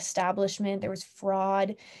sold in the establishment. There was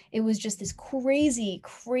fraud. It was just this crazy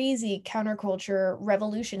counterculture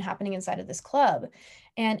revolution happening inside of this club.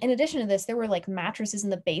 And in addition to this, there were like mattresses in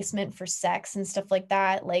the basement for sex and stuff like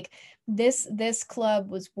that. Like this club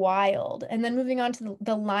was wild. And then moving on to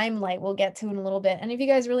the Limelight, we'll get to in a little bit. Any of you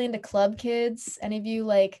guys really into club kids? Any of you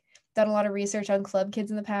like done a lot of research on club kids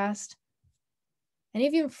in the past? Any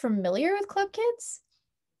of you familiar with club kids?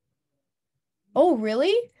 Oh,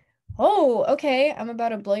 really? Oh, okay. I'm about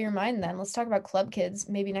to blow your mind then. Let's talk about club kids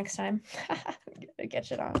maybe next time. Get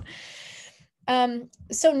shit on.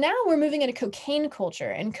 So now we're moving into cocaine culture,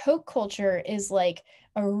 and coke culture is like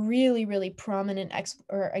a really, really prominent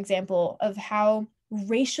example of how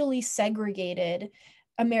racially segregated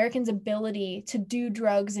Americans' ability to do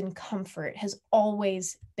drugs in comfort has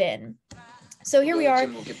always been. So here we are.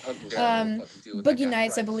 Boogie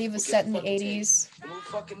Nights, I believe, was set in the 80s. We'll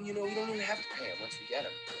fucking, you know, we don't even have to pay him once we get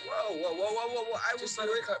him. Whoa. I will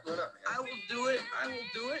do it. Cut right up, man. I will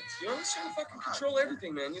do it. You're always trying to fucking control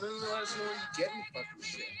everything, man. You don't even let us know when you get me fucking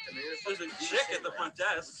shit. I mean, if there's a chick at the front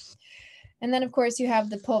desk. And then, of course, you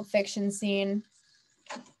have the Pulp Fiction scene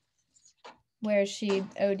where she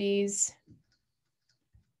ODs.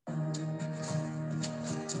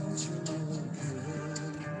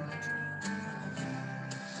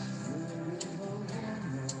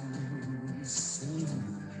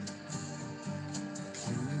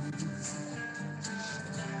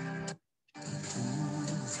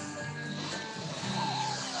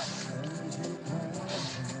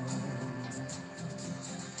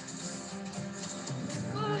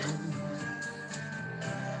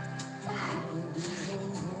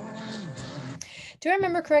 Do I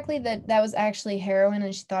remember correctly that that was actually heroin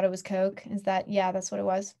and she thought it was coke? Is that, yeah, that's what it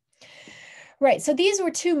was. Right, so these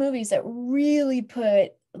were two movies that really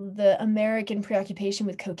put the American preoccupation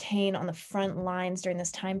with cocaine on the front lines during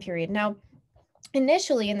this time period. Now,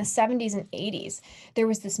 initially in the 70s and 80s, there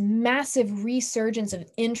was this massive resurgence of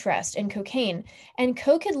interest in cocaine, and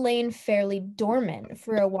coke had lain fairly dormant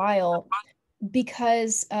for a while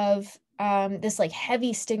because of this like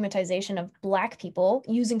heavy stigmatization of Black people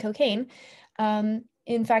using cocaine.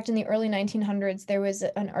 In fact, in the early 1900s, there was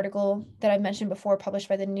an article that I mentioned before published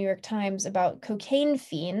by the New York Times about cocaine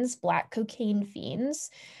fiends, Black cocaine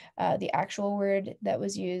fiends. The actual word that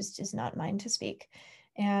was used is not mine to speak.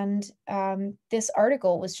 And this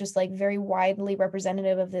article was just like very widely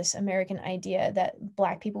representative of this American idea that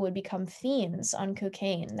Black people would become fiends on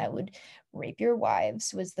cocaine, that would rape your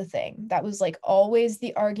wives was the thing. That was like always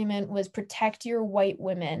the argument was protect your white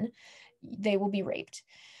women, they will be raped.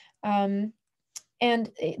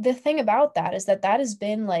 And the thing about that is that that has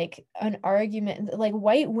been like an argument, like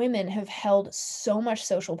white women have held so much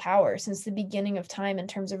social power since the beginning of time in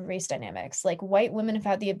terms of race dynamics. Like white women have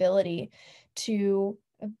had the ability to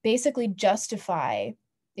basically justify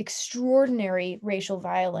extraordinary racial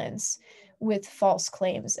violence with false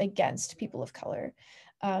claims against people of color.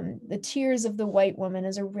 The Tears of the White Woman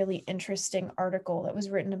is a really interesting article that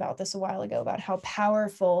was written about this a while ago, about how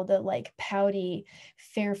powerful the like pouty,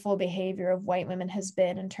 fearful behavior of white women has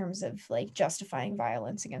been in terms of like justifying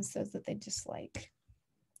violence against those that they dislike.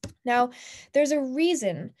 Now, there's a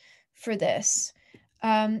reason for this.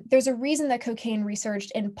 There's a reason that cocaine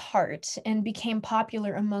resurged in part and became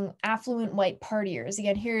popular among affluent white partiers.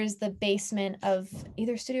 Again, here's the basement of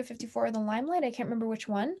either Studio 54 or the Limelight. I can't remember which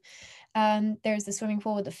one. There's the swimming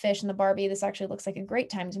pool with the fish and the Barbie. This actually looks like a great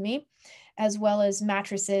time to me, as well as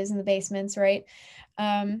mattresses in the basements, right?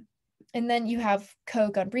 And then you have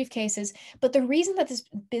coke on briefcases. But the reason that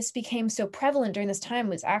this became so prevalent during this time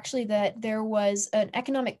was actually that there was an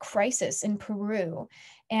economic crisis in Peru.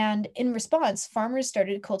 And in response, farmers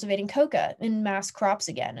started cultivating coca in mass crops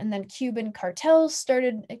again. And then Cuban cartels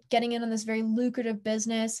started getting in on this very lucrative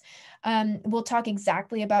business. We'll talk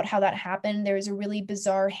exactly about how that happened. There was a really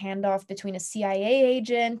bizarre handoff between a CIA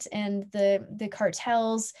agent and the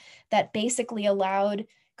cartels that basically allowed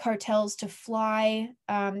cartels to fly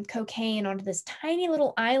cocaine onto this tiny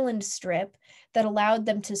little island strip that allowed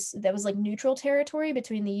them to, that was like neutral territory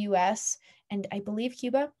between the US and I believe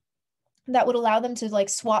Cuba, that would allow them to like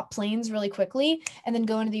swap planes really quickly and then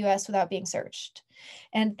go into the US without being searched.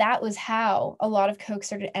 And that was how a lot of coke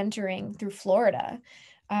started entering through Florida.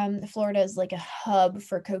 Florida is like a hub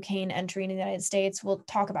for cocaine entry in the United States. We'll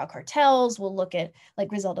talk about cartels. We'll look at like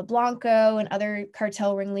Griselda Blanco and other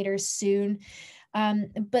cartel ringleaders soon.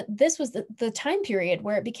 But this was the time period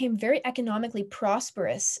where it became very economically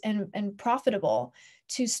prosperous and profitable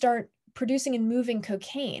to start producing and moving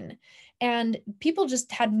cocaine. And people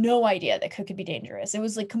just had no idea that coke could be dangerous. It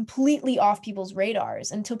was like completely off people's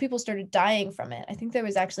radars until people started dying from it. I think there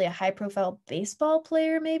was actually a high profile baseball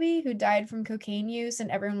player maybe who died from cocaine use,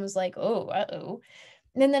 and everyone was like, oh, uh-oh.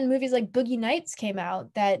 And then movies like Boogie Nights came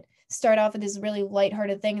out that start off with this really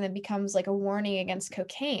lighthearted thing and then becomes like a warning against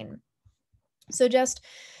cocaine. So just,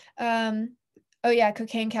 oh yeah,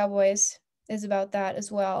 Cocaine Cowboys is about that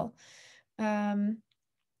as well.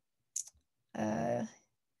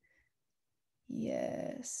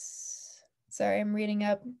 Yes. Sorry, I'm reading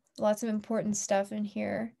up lots of important stuff in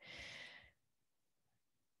here.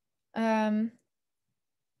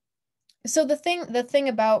 So the thing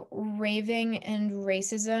about raving and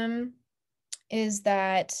racism is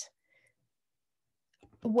that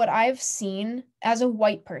what I've seen as a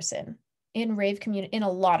white person in in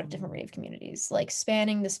a lot of different rave communities, like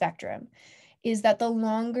spanning the spectrum, is that the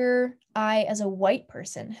longer I, as a white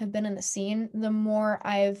person, have been in the scene, the more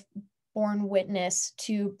I've borne witness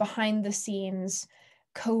to behind the scenes,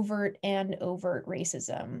 covert and overt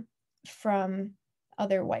racism from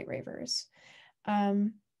other white ravers.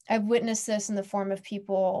 I've witnessed this in the form of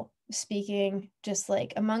people speaking just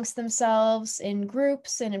like amongst themselves in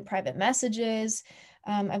groups and in private messages.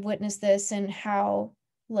 I've witnessed this in how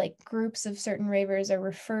like groups of certain ravers are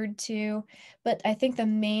referred to. But I think the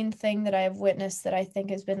main thing that I've witnessed that I think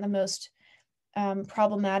has been the most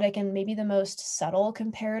problematic and maybe the most subtle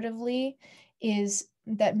comparatively is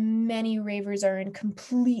that many ravers are in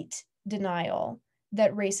complete denial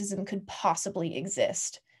that racism could possibly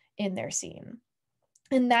exist in their scene.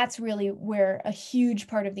 And that's really where a huge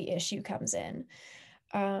part of the issue comes in.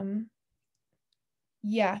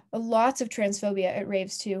 Yeah, lots of transphobia at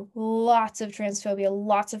raves too. Lots of transphobia,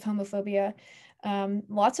 lots of homophobia,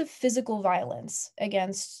 lots of physical violence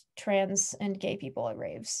against trans and gay people at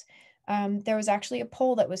raves. There was actually a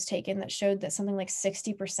poll that was taken that showed that something like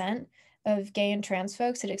 60% of gay and trans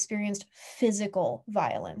folks had experienced physical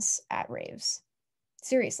violence at raves.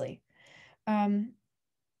 Seriously. And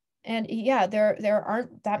yeah, there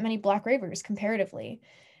aren't that many Black ravers comparatively.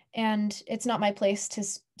 And it's not my place to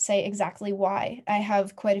say exactly why. I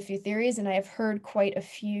have quite a few theories, and I have heard quite a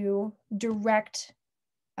few direct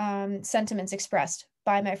sentiments expressed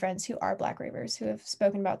by my friends who are Black ravers who have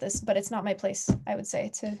spoken about this, but it's not my place, I would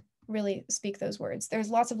say, to really speak those words. There's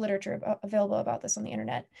lots of literature available about this on the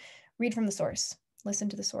internet. Read from the source, listen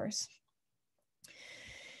to the source.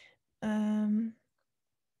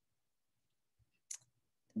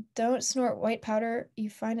 Don't snort white powder you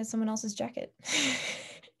find in someone else's jacket.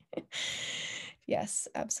 Yes,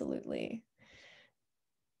 absolutely.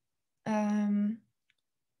 Oh,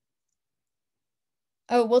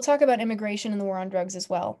 we'll talk about immigration and the war on drugs as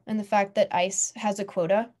well, and the fact that ICE has a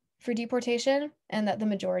quota for deportation and that the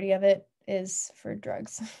majority of it is for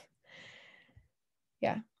drugs.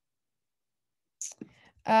 Yeah.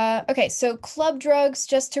 Okay, so club drugs,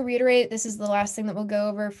 just to reiterate, this is the last thing that we'll go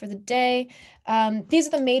over for the day. These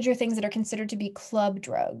are the major things that are considered to be club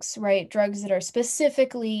drugs, right? Drugs that are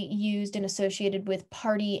specifically used and associated with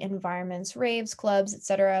party environments, raves, clubs,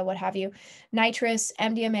 etc., what have you. Nitrous,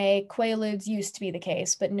 MDMA, Quaaludes used to be the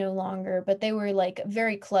case, but no longer. But they were like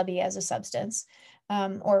very clubby as a substance.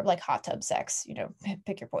 Or like hot tub sex, you know,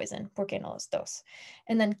 pick your poison, porque no los dos.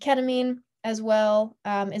 And then ketamine, as well,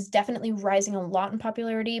 is definitely rising a lot in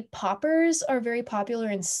popularity. Poppers are very popular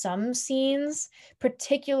in some scenes,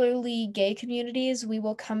 particularly gay communities. We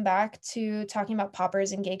will come back to talking about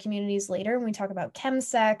poppers in gay communities later when we talk about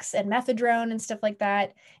chemsex and methadone and stuff like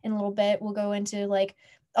that in a little bit. We'll go into like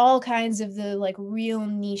all kinds of the like real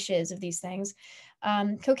niches of these things.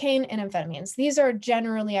 Cocaine and amphetamines. These are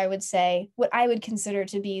generally, I would say, what I would consider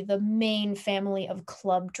to be the main family of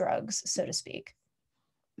club drugs, so to speak.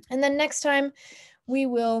 And then next time we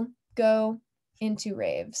will go into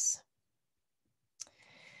raves.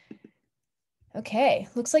 Okay,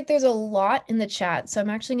 looks like there's a lot in the chat. So I'm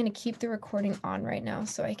actually going to keep the recording on right now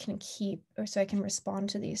so I can respond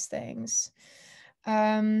to these things.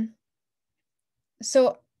 So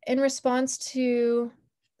in response to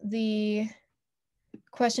the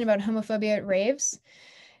question about homophobia at raves,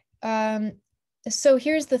 so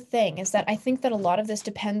here's the thing, is that I think that a lot of this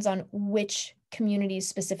depends on which communities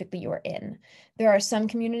specifically you are in. There are some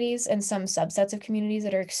communities and some subsets of communities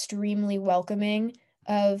that are extremely welcoming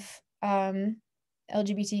of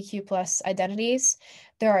LGBTQ plus identities.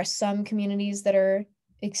 There are some communities that are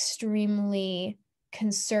extremely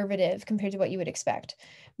conservative compared to what you would expect.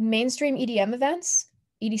 Mainstream EDM events,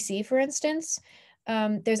 EDC for instance,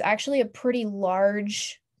 there's actually a pretty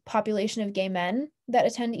large population of gay men that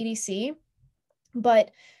attend EDC,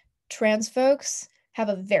 but trans folks have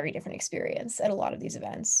a very different experience at a lot of these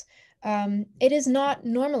events. It is not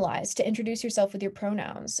normalized to introduce yourself with your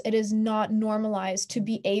pronouns. It is not normalized to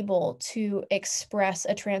be able to express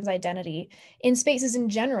a trans identity in spaces in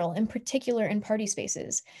general, in particular in party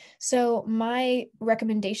spaces. So my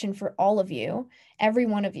recommendation for all of you, every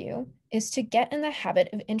one of you, is to get in the habit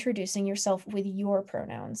of introducing yourself with your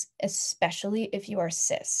pronouns, especially if you are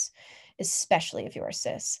cis, especially if you are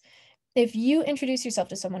cis. If you introduce yourself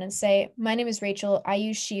to someone and say, my name is Rachel, I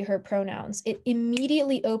use she, her pronouns, it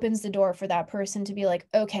immediately opens the door for that person to be like,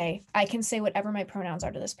 okay, I can say whatever my pronouns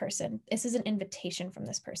are to this person. This is an invitation from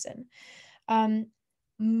this person.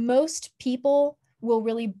 Most people will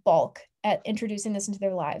really balk at introducing this into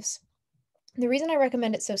their lives. The reason I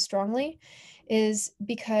recommend it so strongly is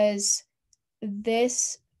because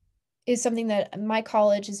this is something that my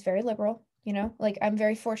college is very liberal, you know, like I'm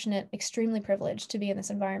very fortunate, extremely privileged to be in this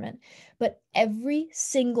environment. But every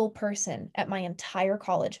single person at my entire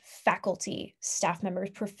college, faculty, staff members,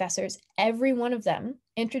 professors, every one of them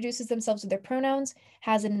introduces themselves with their pronouns,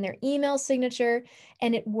 has it in their email signature,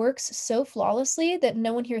 and it works so flawlessly that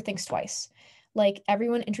no one here thinks twice. Like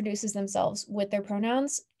everyone introduces themselves with their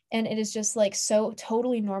pronouns, and it is just like so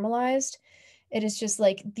totally normalized. It is just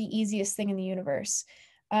like the easiest thing in the universe.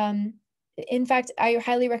 In fact, I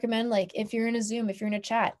highly recommend, like, if you're in a Zoom, if you're in a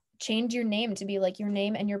chat, change your name to be like your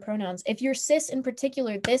name and your pronouns. If you're cis in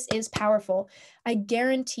particular, this is powerful. I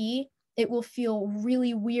guarantee it will feel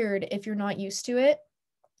really weird if you're not used to it,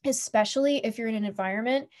 especially if you're in an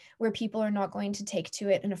environment where people are not going to take to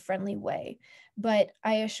it in a friendly way. But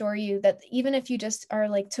I assure you that even if you just are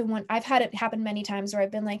like to one, I've had it happen many times where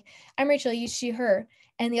I've been like, I'm Rachel, you, she, her.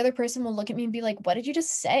 And the other person will look at me and be like, what did you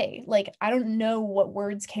just say? Like, I don't know what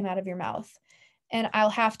words came out of your mouth. And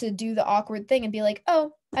I'll have to do the awkward thing and be like,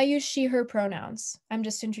 oh, I use she, her pronouns. I'm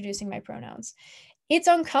just introducing my pronouns. It's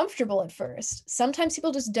uncomfortable at first. Sometimes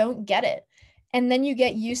people just don't get it. And then you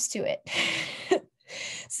get used to it.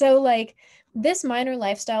 So like this minor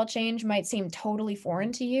lifestyle change might seem totally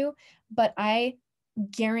foreign to you, but I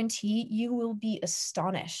guarantee you will be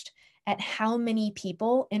astonished at how many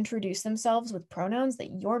people introduce themselves with pronouns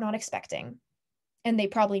that you're not expecting. And they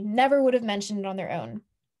probably never would have mentioned it on their own.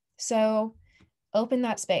 So open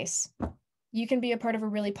that space. You can be a part of a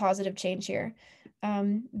really positive change here.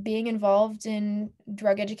 Being involved in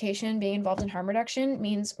drug education, being involved in harm reduction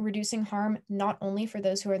means reducing harm not only for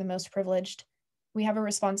those who are the most privileged. We have a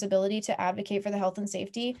responsibility to advocate for the health and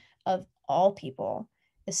safety of all people,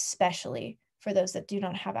 especially for those that do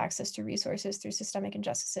not have access to resources through systemic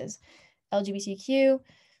injustices, LGBTQ,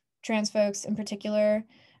 trans folks in particular,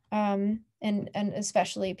 and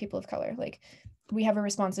especially people of color. Like, we have a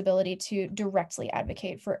responsibility to directly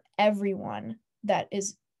advocate for everyone that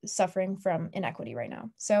is suffering from inequity right now.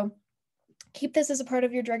 So keep this as a part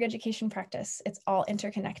of your drug education practice. It's all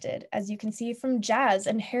interconnected, as you can see from jazz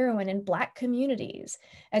and heroin in Black communities,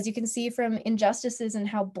 as you can see from injustices and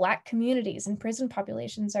how Black communities and prison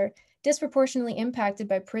populations are disproportionately impacted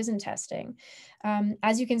by prison testing.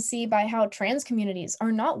 As you can see by how trans communities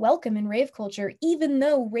are not welcome in rave culture, even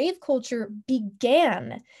though rave culture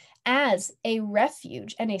began as a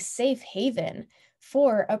refuge and a safe haven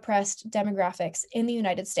for oppressed demographics in the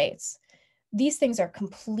United States. These things are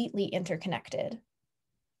completely interconnected.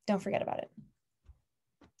 Don't forget about it.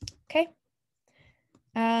 Okay.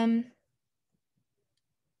 All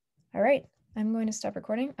right, I'm going to stop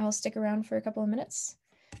recording. I'll stick around for a couple of minutes,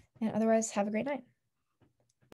 and otherwise have a great night.